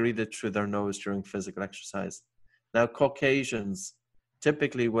 they breathed through their nose during physical exercise. Now, Caucasians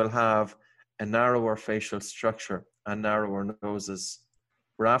typically will have a narrower facial structure and narrower noses,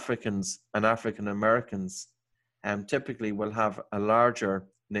 where Africans and African Americans typically will have a larger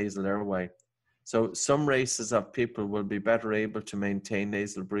nasal airway. So some races of people will be better able to maintain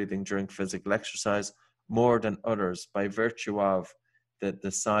nasal breathing during physical exercise more than others by virtue of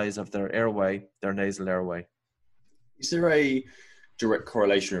the size of their airway, their nasal airway. Is there a direct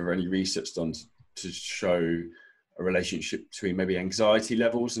correlation or any research done to show a relationship between maybe anxiety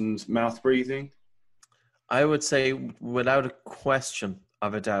levels and mouth breathing? I would say without a question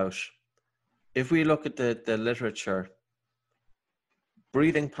of a doubt. If we look at the literature,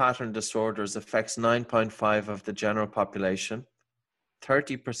 breathing pattern disorders affects 9.5% of the general population,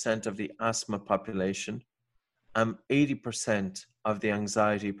 30% of the asthma population, and 80% of the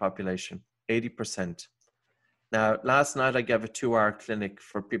anxiety population, 80%. Now, last night I gave a 2-hour clinic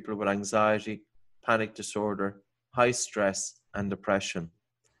for people with anxiety, panic disorder, high stress, and depression.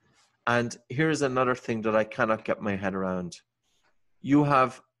 And here's another thing that I cannot get my head around. You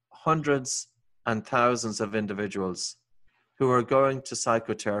have hundreds and thousands of individuals who are going to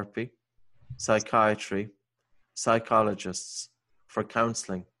psychotherapy, psychiatry, psychologists for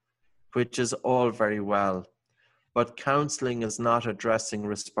counseling. which is all very well. But counseling is not addressing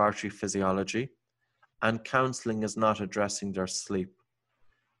respiratory physiology, and counseling is not addressing their sleep.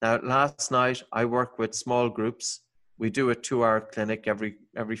 Now, last night I work with small groups. We do a 2-hour clinic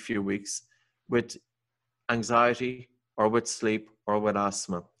every few weeks with anxiety or with sleep or with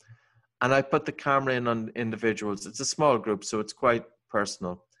asthma. And I put the camera in on individuals. It's a small group, so it's quite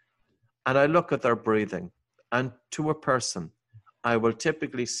personal. And I look at their breathing. And to a person, I will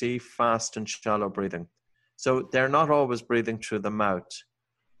typically see fast and shallow breathing. So they're not always breathing through the mouth,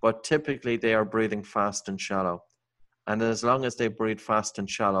 but typically they are breathing fast and shallow. And as long as they breathe fast and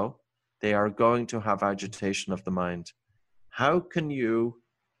shallow, they are going to have agitation of the mind. How can you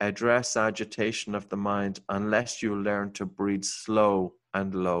address agitation of the mind unless you learn to breathe slow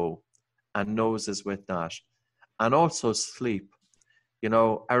and low? And noses with that. And also sleep. You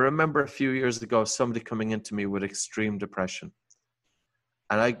know, I remember a few years ago, somebody coming into me with extreme depression.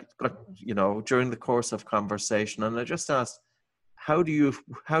 And I got, you know, during the course of conversation, and I just asked, how do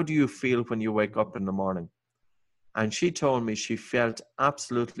you feel when you wake up in the morning? And she told me she felt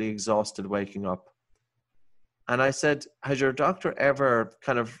absolutely exhausted waking up. And I said, has your doctor ever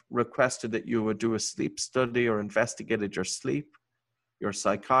kind of requested that you would do a sleep study or investigated your sleep? Your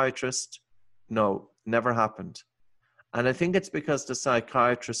psychiatrist? No, never happened. And I think it's because the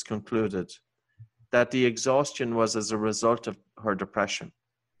psychiatrist concluded that the exhaustion was as a result of her depression.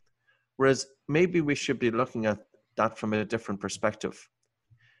 Whereas maybe we should be looking at that from a different perspective.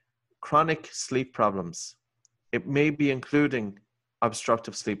 Chronic sleep problems, it may be including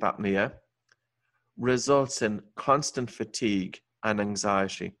obstructive sleep apnea, results in constant fatigue and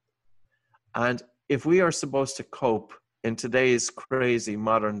anxiety. And if we are supposed to cope in today's crazy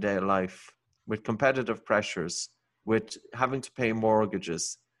modern day life with competitive pressures, with having to pay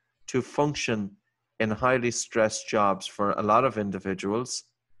mortgages, to function in highly stressed jobs for a lot of individuals,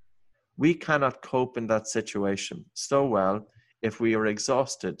 we cannot cope in that situation so well if we are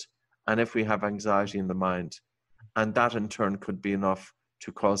exhausted and if we have anxiety in the mind. And that in turn could be enough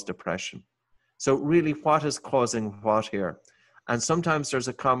to cause depression. So really, what is causing what here? And sometimes there's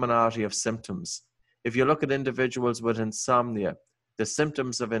a commonality of symptoms. If you look at individuals with insomnia, the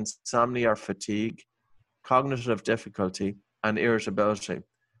symptoms of insomnia are fatigue, cognitive difficulty, and irritability.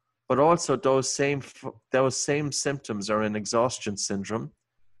 But also those same symptoms are in exhaustion syndrome,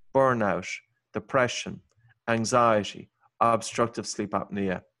 burnout, depression, anxiety, obstructive sleep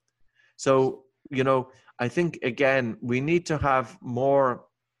apnea. So, you know, I think, again, we need to have more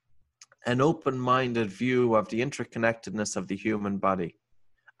an open-minded view of the interconnectedness of the human body.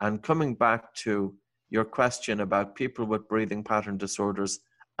 And coming back to your question about people with breathing pattern disorders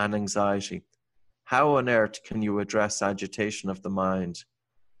and anxiety, how on earth can you address agitation of the mind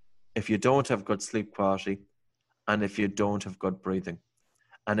if you don't have good sleep quality and if you don't have good breathing?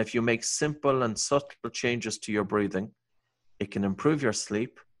 And if you make simple and subtle changes to your breathing, it can improve your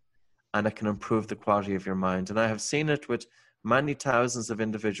sleep and it can improve the quality of your mind. And I have seen it with many thousands of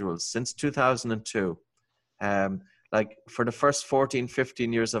individuals since 2002. Like for the first 14,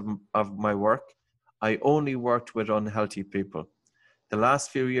 15 years of my work, I only worked with unhealthy people. The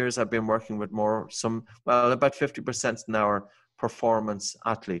last few years I've been working with about 50% now are performance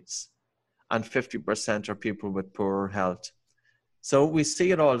athletes and 50% are people with poor health. So we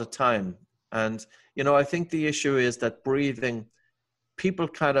see it all the time. And, you know, I think the issue is that breathing, people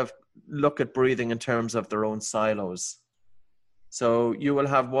kind of look at breathing in terms of their own silos. So you will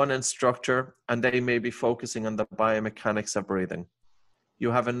have one instructor and they may be focusing on the biomechanics of breathing. You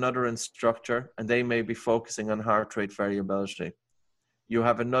have another instructor and they may be focusing on heart rate variability. You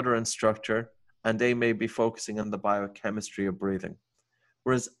have another instructor and they may be focusing on the biochemistry of breathing.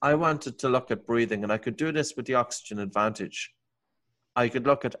 Whereas I wanted to look at breathing, and I could do this with the oxygen advantage. I could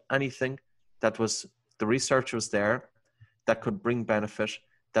look at anything that was, the research was there, that could bring benefit,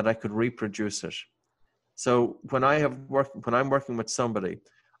 that I could reproduce it. So when I'm working with somebody,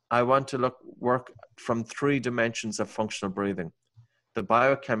 I want to work from 3 dimensions of functional breathing: the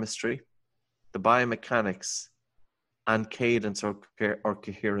biochemistry, the biomechanics, and cadence or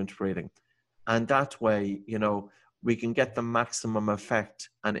coherent breathing. And that way, you know, we can get the maximum effect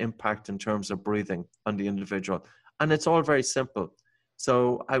and impact in terms of breathing on the individual. And it's all very simple.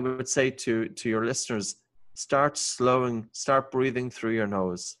 So I would say to your listeners, start breathing through your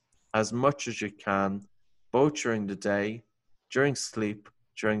nose as much as you can, both during the day, during sleep,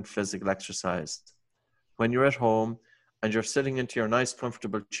 during physical exercise. When you're at home and you're sitting into your nice,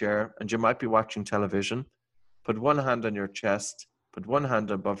 comfortable chair and you might be watching television, put one hand on your chest, put one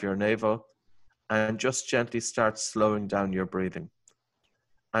hand above your navel, and just gently start slowing down your breathing.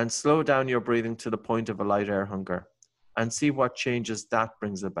 And slow down your breathing to the point of a light air hunger and see what changes that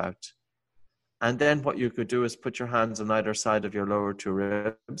brings about. And then what you could do is put your hands on either side of your lower two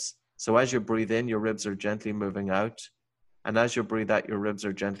ribs. So as you breathe in, your ribs are gently moving out. And as you breathe out, your ribs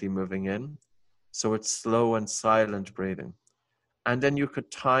are gently moving in. So it's slow and silent breathing. And then you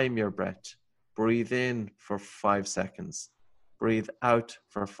could time your breath. Breathe in for 5 seconds. Breathe out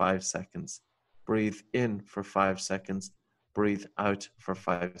for 5 seconds. Breathe in for 5 seconds. Breathe out for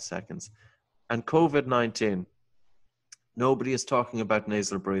 5 seconds. And COVID-19, nobody is talking about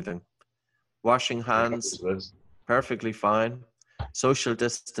nasal breathing. Washing hands, perfectly fine. Social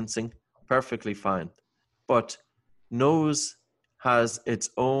distancing, perfectly fine. But nose has its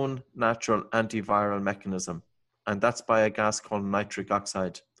own natural antiviral mechanism, and that's by a gas called nitric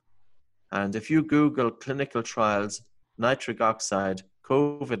oxide. And if you Google clinical trials, nitric oxide,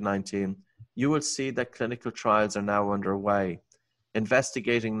 COVID-19, you will see that clinical trials are now underway,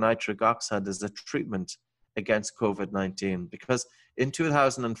 investigating nitric oxide as a treatment against COVID-19. Because in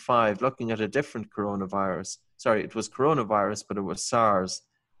 2005, looking at a different coronavirus, it was coronavirus, but it was SARS,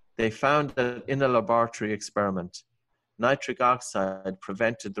 they found that in a laboratory experiment, nitric oxide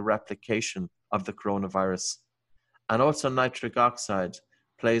prevented the replication of the coronavirus. And also nitric oxide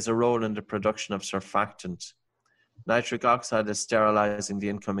plays a role in the production of surfactant. Nitric oxide is sterilizing the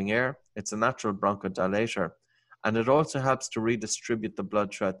incoming air. It's a natural bronchodilator. And it also helps to redistribute the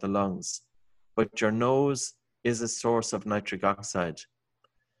blood throughout the lungs. But your nose is a source of nitric oxide.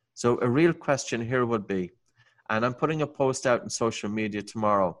 So a real question here would be, and I'm putting a post out in social media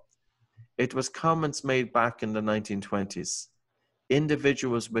tomorrow, it was comments made back in the 1920s.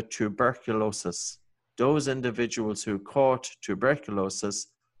 Individuals with tuberculosis, those individuals who caught tuberculosis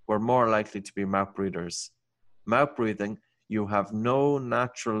were more likely to be mouth breathers. Mouth breathing, you have no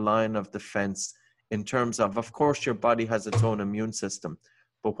natural line of defense in terms of course, your body has its own immune system.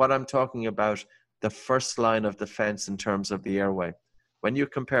 But what I'm talking about, the first line of defense in terms of the airway. When you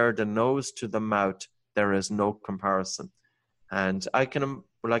compare the nose to the mouth, there is no comparison. And I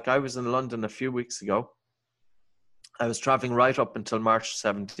was in London a few weeks ago. I was traveling right up until March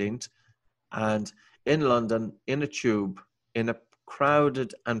 17th. And in London, in a tube, in a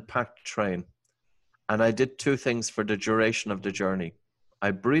crowded and packed train. And I did two things for the duration of the journey.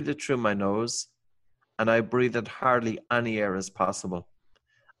 I breathed through my nose, and I breathed hardly any air as possible.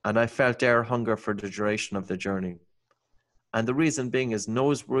 And I felt air hunger for the duration of the journey. And the reason being is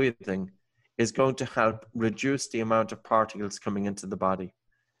nose breathing is going to help reduce the amount of particles coming into the body.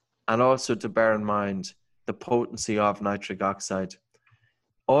 And also to bear in mind the potency of nitric oxide.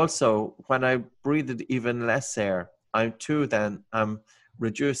 Also, when I breathed even less air, I'm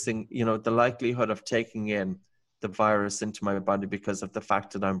reducing, the likelihood of taking in the virus into my body because of the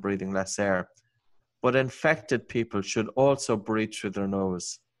fact that I'm breathing less air. But infected people should also breathe through their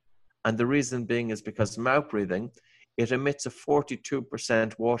nose. And the reason being is because mouth breathing, it emits a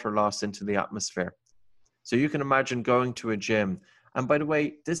 42% water loss into the atmosphere. So you can imagine going to a gym. And by the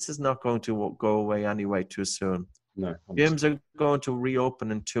way, this is not going to go away anyway too soon. No, gyms are going to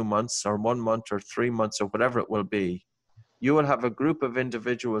reopen in 2 months or 1 month or 3 months or whatever it will be. You will have a group of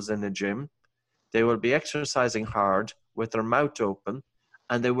individuals in a gym. They will be exercising hard with their mouth open,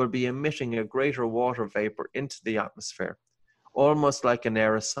 and they will be emitting a greater water vapor into the atmosphere, almost like an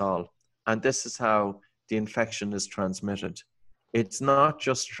aerosol. And this is how the infection is transmitted. It's not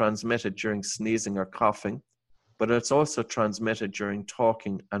just transmitted during sneezing or coughing, but it's also transmitted during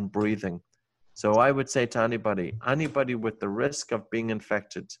talking and breathing. So I would say to anybody with the risk of being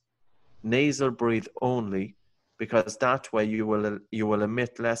infected, nasal breathe only, because that way you will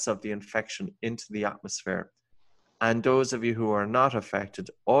emit less of the infection into the atmosphere. And those of you who are not affected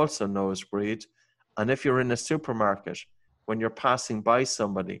also nose breathe. And if you're in a supermarket, when you're passing by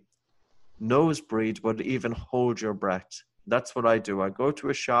somebody, nose breathe, but even hold your breath. That's what I do. I go to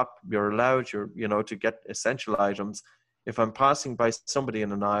a shop, you're allowed to get essential items. If I'm passing by somebody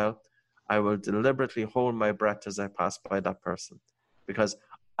in an aisle, I will deliberately hold my breath as I pass by that person, because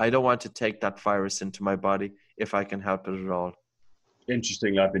I don't want to take that virus into my body if I can help it at all.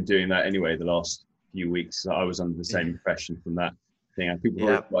 Interestingly, I've been doing that anyway the last few weeks. I was under the same impression from that thing. And people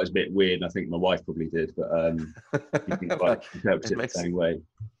thought it was a bit weird, and I think my wife probably did, but you can quite interpret it the same way.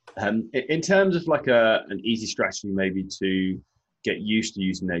 In terms of like an easy strategy maybe to get used to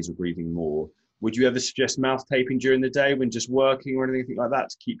using nasal breathing more, would you ever suggest mouth taping during the day when just working or anything like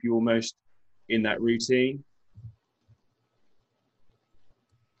that to keep you almost in that routine?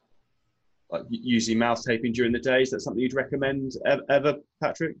 Like using mouth taping during the day, is that something you'd recommend ever,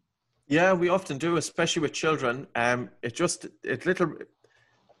 Patrick? Yeah, we often do, especially with children.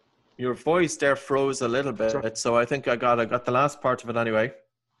 Your voice there froze a little bit, so I think I got the last part of it anyway.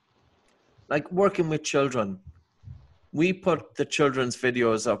 Like working with children, We put the children's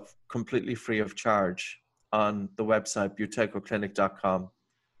videos up completely free of charge on the website, buteycoclinic.com.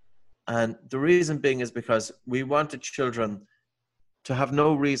 And the reason being is because we wanted children to have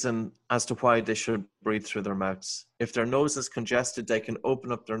no reason as to why they should breathe through their mouths. If their nose is congested, they can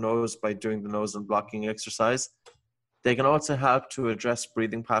open up their nose by doing the nose and blocking exercise. They can also help to address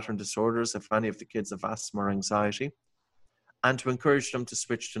breathing pattern disorders if any of the kids have asthma or anxiety, and to encourage them to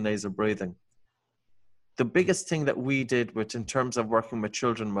switch to nasal breathing. The biggest thing that we did in terms of working with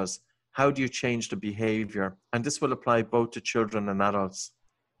children was, how do you change the behavior? And this will apply both to children and adults.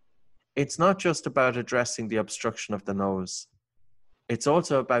 It's not just about addressing the obstruction of the nose. It's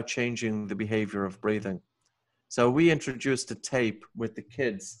also about changing the behavior of breathing. So we introduced a tape with the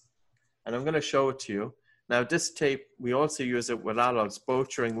kids, and I'm going to show it to you. Now, this tape, we also use it with adults, both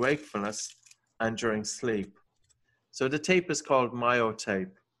during wakefulness and during sleep. So the tape is called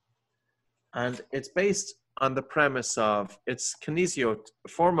Myotape, and it's based on the premise of, it's a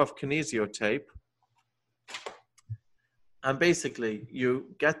form of kinesiotape. And basically,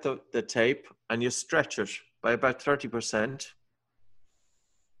 you get the tape and you stretch it by about 30%.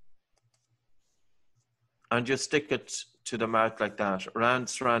 And you stick it to the mouth like that,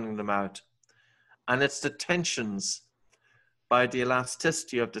 surrounding the mouth. And it's the tensions by the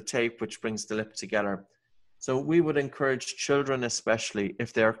elasticity of the tape which brings the lip together. So we would encourage children, especially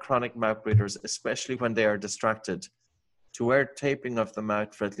if they are chronic mouth breathers, especially when they are distracted, to wear taping of the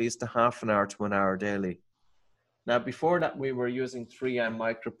mouth for at least a half an hour to an hour daily. Now, before that, we were using 3M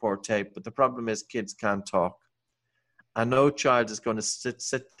micropore tape, but the problem is kids can't talk. And no child is going to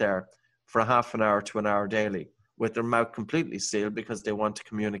sit there for a half an hour to an hour daily with their mouth completely sealed because they want to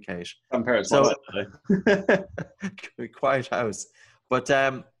communicate. Some parents so like quiet house. But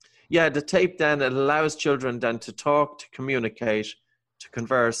the tape then, it allows children then to talk, to communicate, to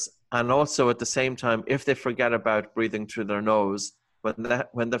converse, and also at the same time, if they forget about breathing through their nose, when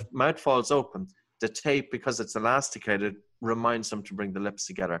the mouth falls open, the tape, because it's elasticated, reminds them to bring the lips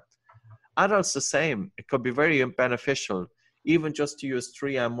together. Adults the same. It could be very beneficial, even just to use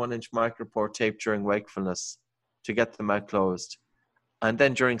 3M 1-inch micropore tape during wakefulness to get the mouth closed. And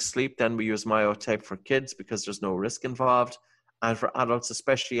then during sleep, then we use Myotape for kids because there's no risk involved. And for adults,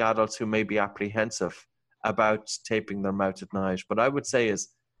 especially adults who may be apprehensive about taping their mouth at night. But I would say is,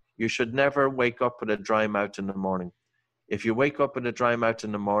 you should never wake up with a dry mouth in the morning. If you wake up with a dry mouth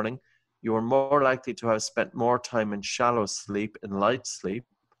in the morning, you are more likely to have spent more time in shallow sleep, in light sleep.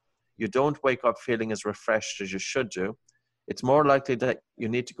 You don't wake up feeling as refreshed as you should do. It's more likely that you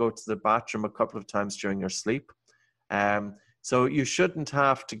need to go to the bathroom a couple of times during your sleep. So you shouldn't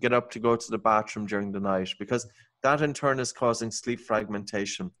have to get up to go to the bathroom during the night, because that in turn is causing sleep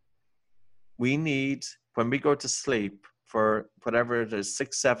fragmentation. We need, when we go to sleep for whatever it is,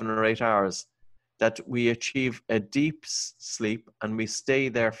 6, 7, or 8 hours, that we achieve a deep sleep and we stay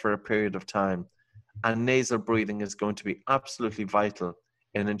there for a period of time. And nasal breathing is going to be absolutely vital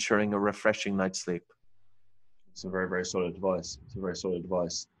in ensuring a refreshing night's sleep. It's a very, very solid advice.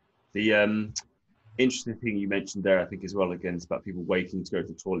 The interesting thing you mentioned there, I think, as well, again, it's about people waking to go to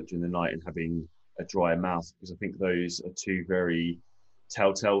the toilet during the night and having a dry mouth, because I think those are two very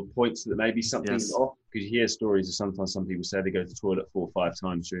telltale points that maybe something is off, because you hear stories of sometimes some people say they go to the toilet 4 or 5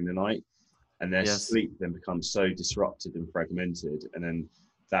 times during the night and their sleep then becomes so disrupted and fragmented, and then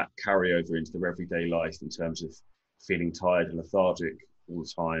that carry over into their everyday life in terms of feeling tired and lethargic all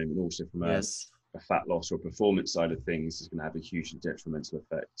the time, and also from a fat loss or performance side of things is going to have a hugely detrimental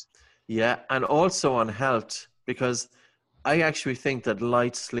effect. Yeah, and also on health, because I actually think that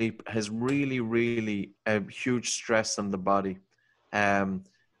light sleep has really, really a huge stress on the body. And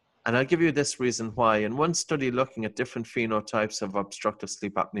I'll give you this reason why. In one study looking at different phenotypes of obstructive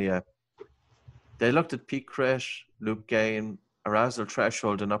sleep apnea, they looked at peak rate, loop gain, arousal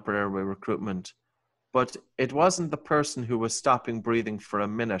threshold, and upper airway recruitment. But it wasn't the person who was stopping breathing for a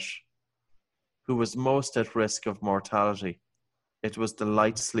minute who was most at risk of mortality. It was the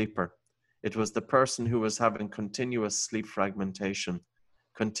light sleeper. It was the person who was having continuous sleep fragmentation,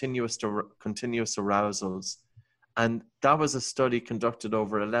 continuous arousals. And that was a study conducted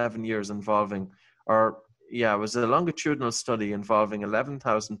over 11 years involving, it was a longitudinal study involving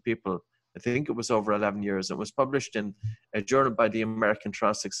 11,000 people. I think it was over 11 years. It was published in a journal by the American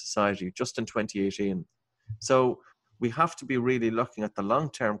Thoracic Society just in 2018. So we have to be really looking at the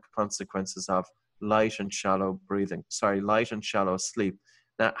long-term consequences of light and shallow sleep.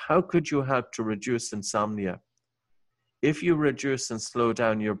 Now, how could you help to reduce insomnia? If you reduce and slow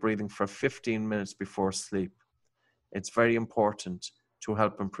down your breathing for 15 minutes before sleep, it's very important to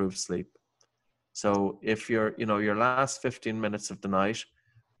help improve sleep. So if your last 15 minutes of the night,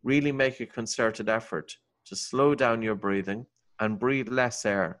 really make a concerted effort to slow down your breathing and breathe less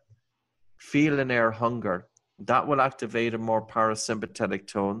air. Feel an air hunger. That will activate a more parasympathetic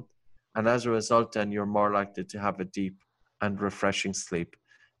tone, and as a result, then you're more likely to have a deep and refreshing sleep.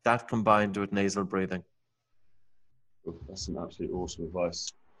 That combined with nasal breathing. That's some absolutely awesome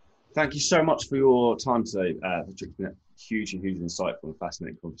advice. Thank you so much for your time today, Patrick. It's been a hugely insightful and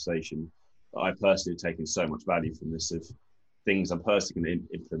fascinating conversation. I personally have taken so much value from this of things I'm personally going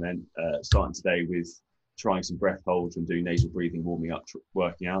to implement, starting today with trying some breath holds and doing nasal breathing, warming up,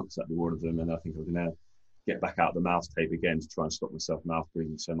 working out. So that'll be one of them. And I think I'm going to get back out the mouth tape again to try and stop myself mouth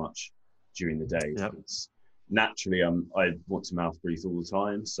breathing so much during the day. Yep. Naturally, I want to mouth breathe all the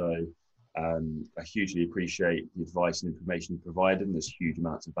time. So I hugely appreciate the advice and information you provided. And there's huge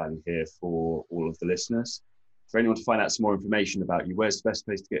amounts of value here for all of the listeners. For anyone to find out some more information about you, where's the best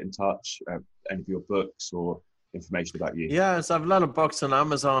place to get in touch? Any of your books or information about you? Yeah, so I have a lot of books on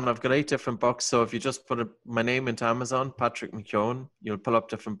Amazon. I've got 8 different books. So if you just put my name into Amazon, Patrick Mckeown, you'll pull up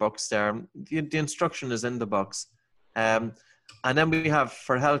different books there. The instruction is in the books. And then we have,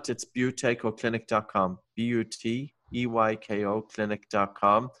 for health, it's buteicoclinic.com, BUTEYKO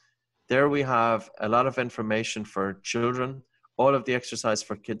clinic.com. There we have a lot of information for children. All of the exercise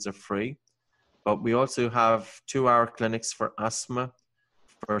for kids are free. But we also have 2-hour clinics for asthma,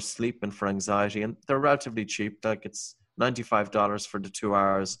 for sleep, and for anxiety. And they're relatively cheap. Like it's $95 for the 2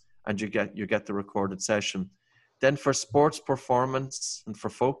 hours, and you get the recorded session. Then for sports performance and for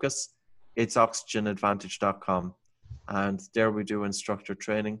focus, it's oxygenadvantage.com. And there we do instructor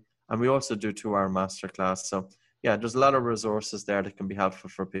training. And we also do 2-hour masterclass. So yeah, there's a lot of resources there that can be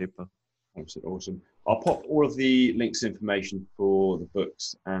helpful for people. Absolutely awesome. I'll pop all of the links and information for the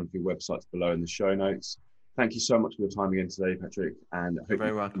books and for your websites below in the show notes. Thank you so much for your time again today, Patrick. And I hope You're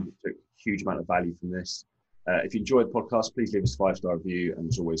very welcome. You took a huge amount of value from this. If you enjoyed the podcast, please leave us a 5-star review, and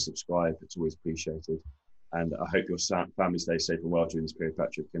as always, subscribe. It's always appreciated. And I hope your family stays safe and well during this period,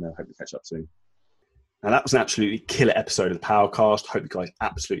 Patrick, and I hope to catch up soon. Now, that was an absolutely killer episode of the Powercast. Hope you guys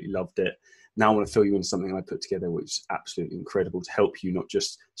absolutely loved it. Now I want to fill you in something I put together, which is absolutely incredible to help you not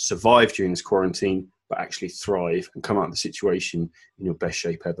just survive during this quarantine, but actually thrive and come out of the situation in your best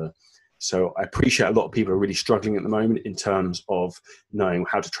shape ever. So I appreciate a lot of people are really struggling at the moment in terms of knowing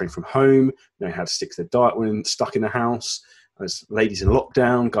how to train from home, knowing how to stick to their diet when stuck in the house. There's ladies in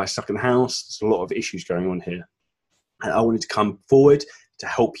lockdown, guys stuck in the house. There's a lot of issues going on here. And I wanted to come forward to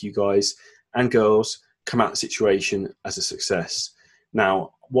help you guys and girls come out of the situation as a success.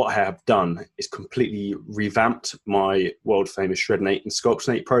 Now, what I have done is completely revamped my world famous Shred-N-8 and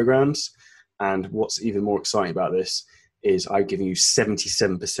Sculpt-N-8 programs. And what's even more exciting about this is I've given you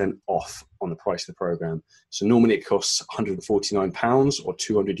 77% off on the price of the program. So normally it costs £149 or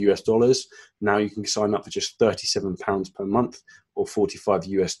 $200. Now you can sign up for just £37 per month or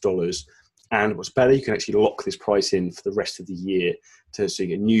 $45. And what's better, you can actually lock this price in for the rest of the year so you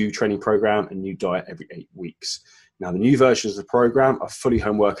get a new training program and new diet every 8 weeks. Now, the new versions of the program are fully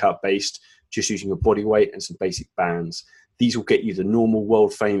home workout based, just using your body weight and some basic bands. These will get you the normal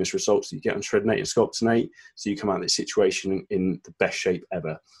world famous results that you get on Shred-N-8 and Sculpt-N-8, so you come out of this situation in the best shape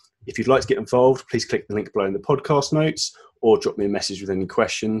ever. If you'd like to get involved, please click the link below in the podcast notes or drop me a message with any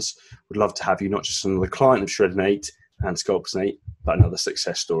questions. We'd love to have you not just another client of Shred-N-8 and Sculpt-N-8, but another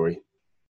success story.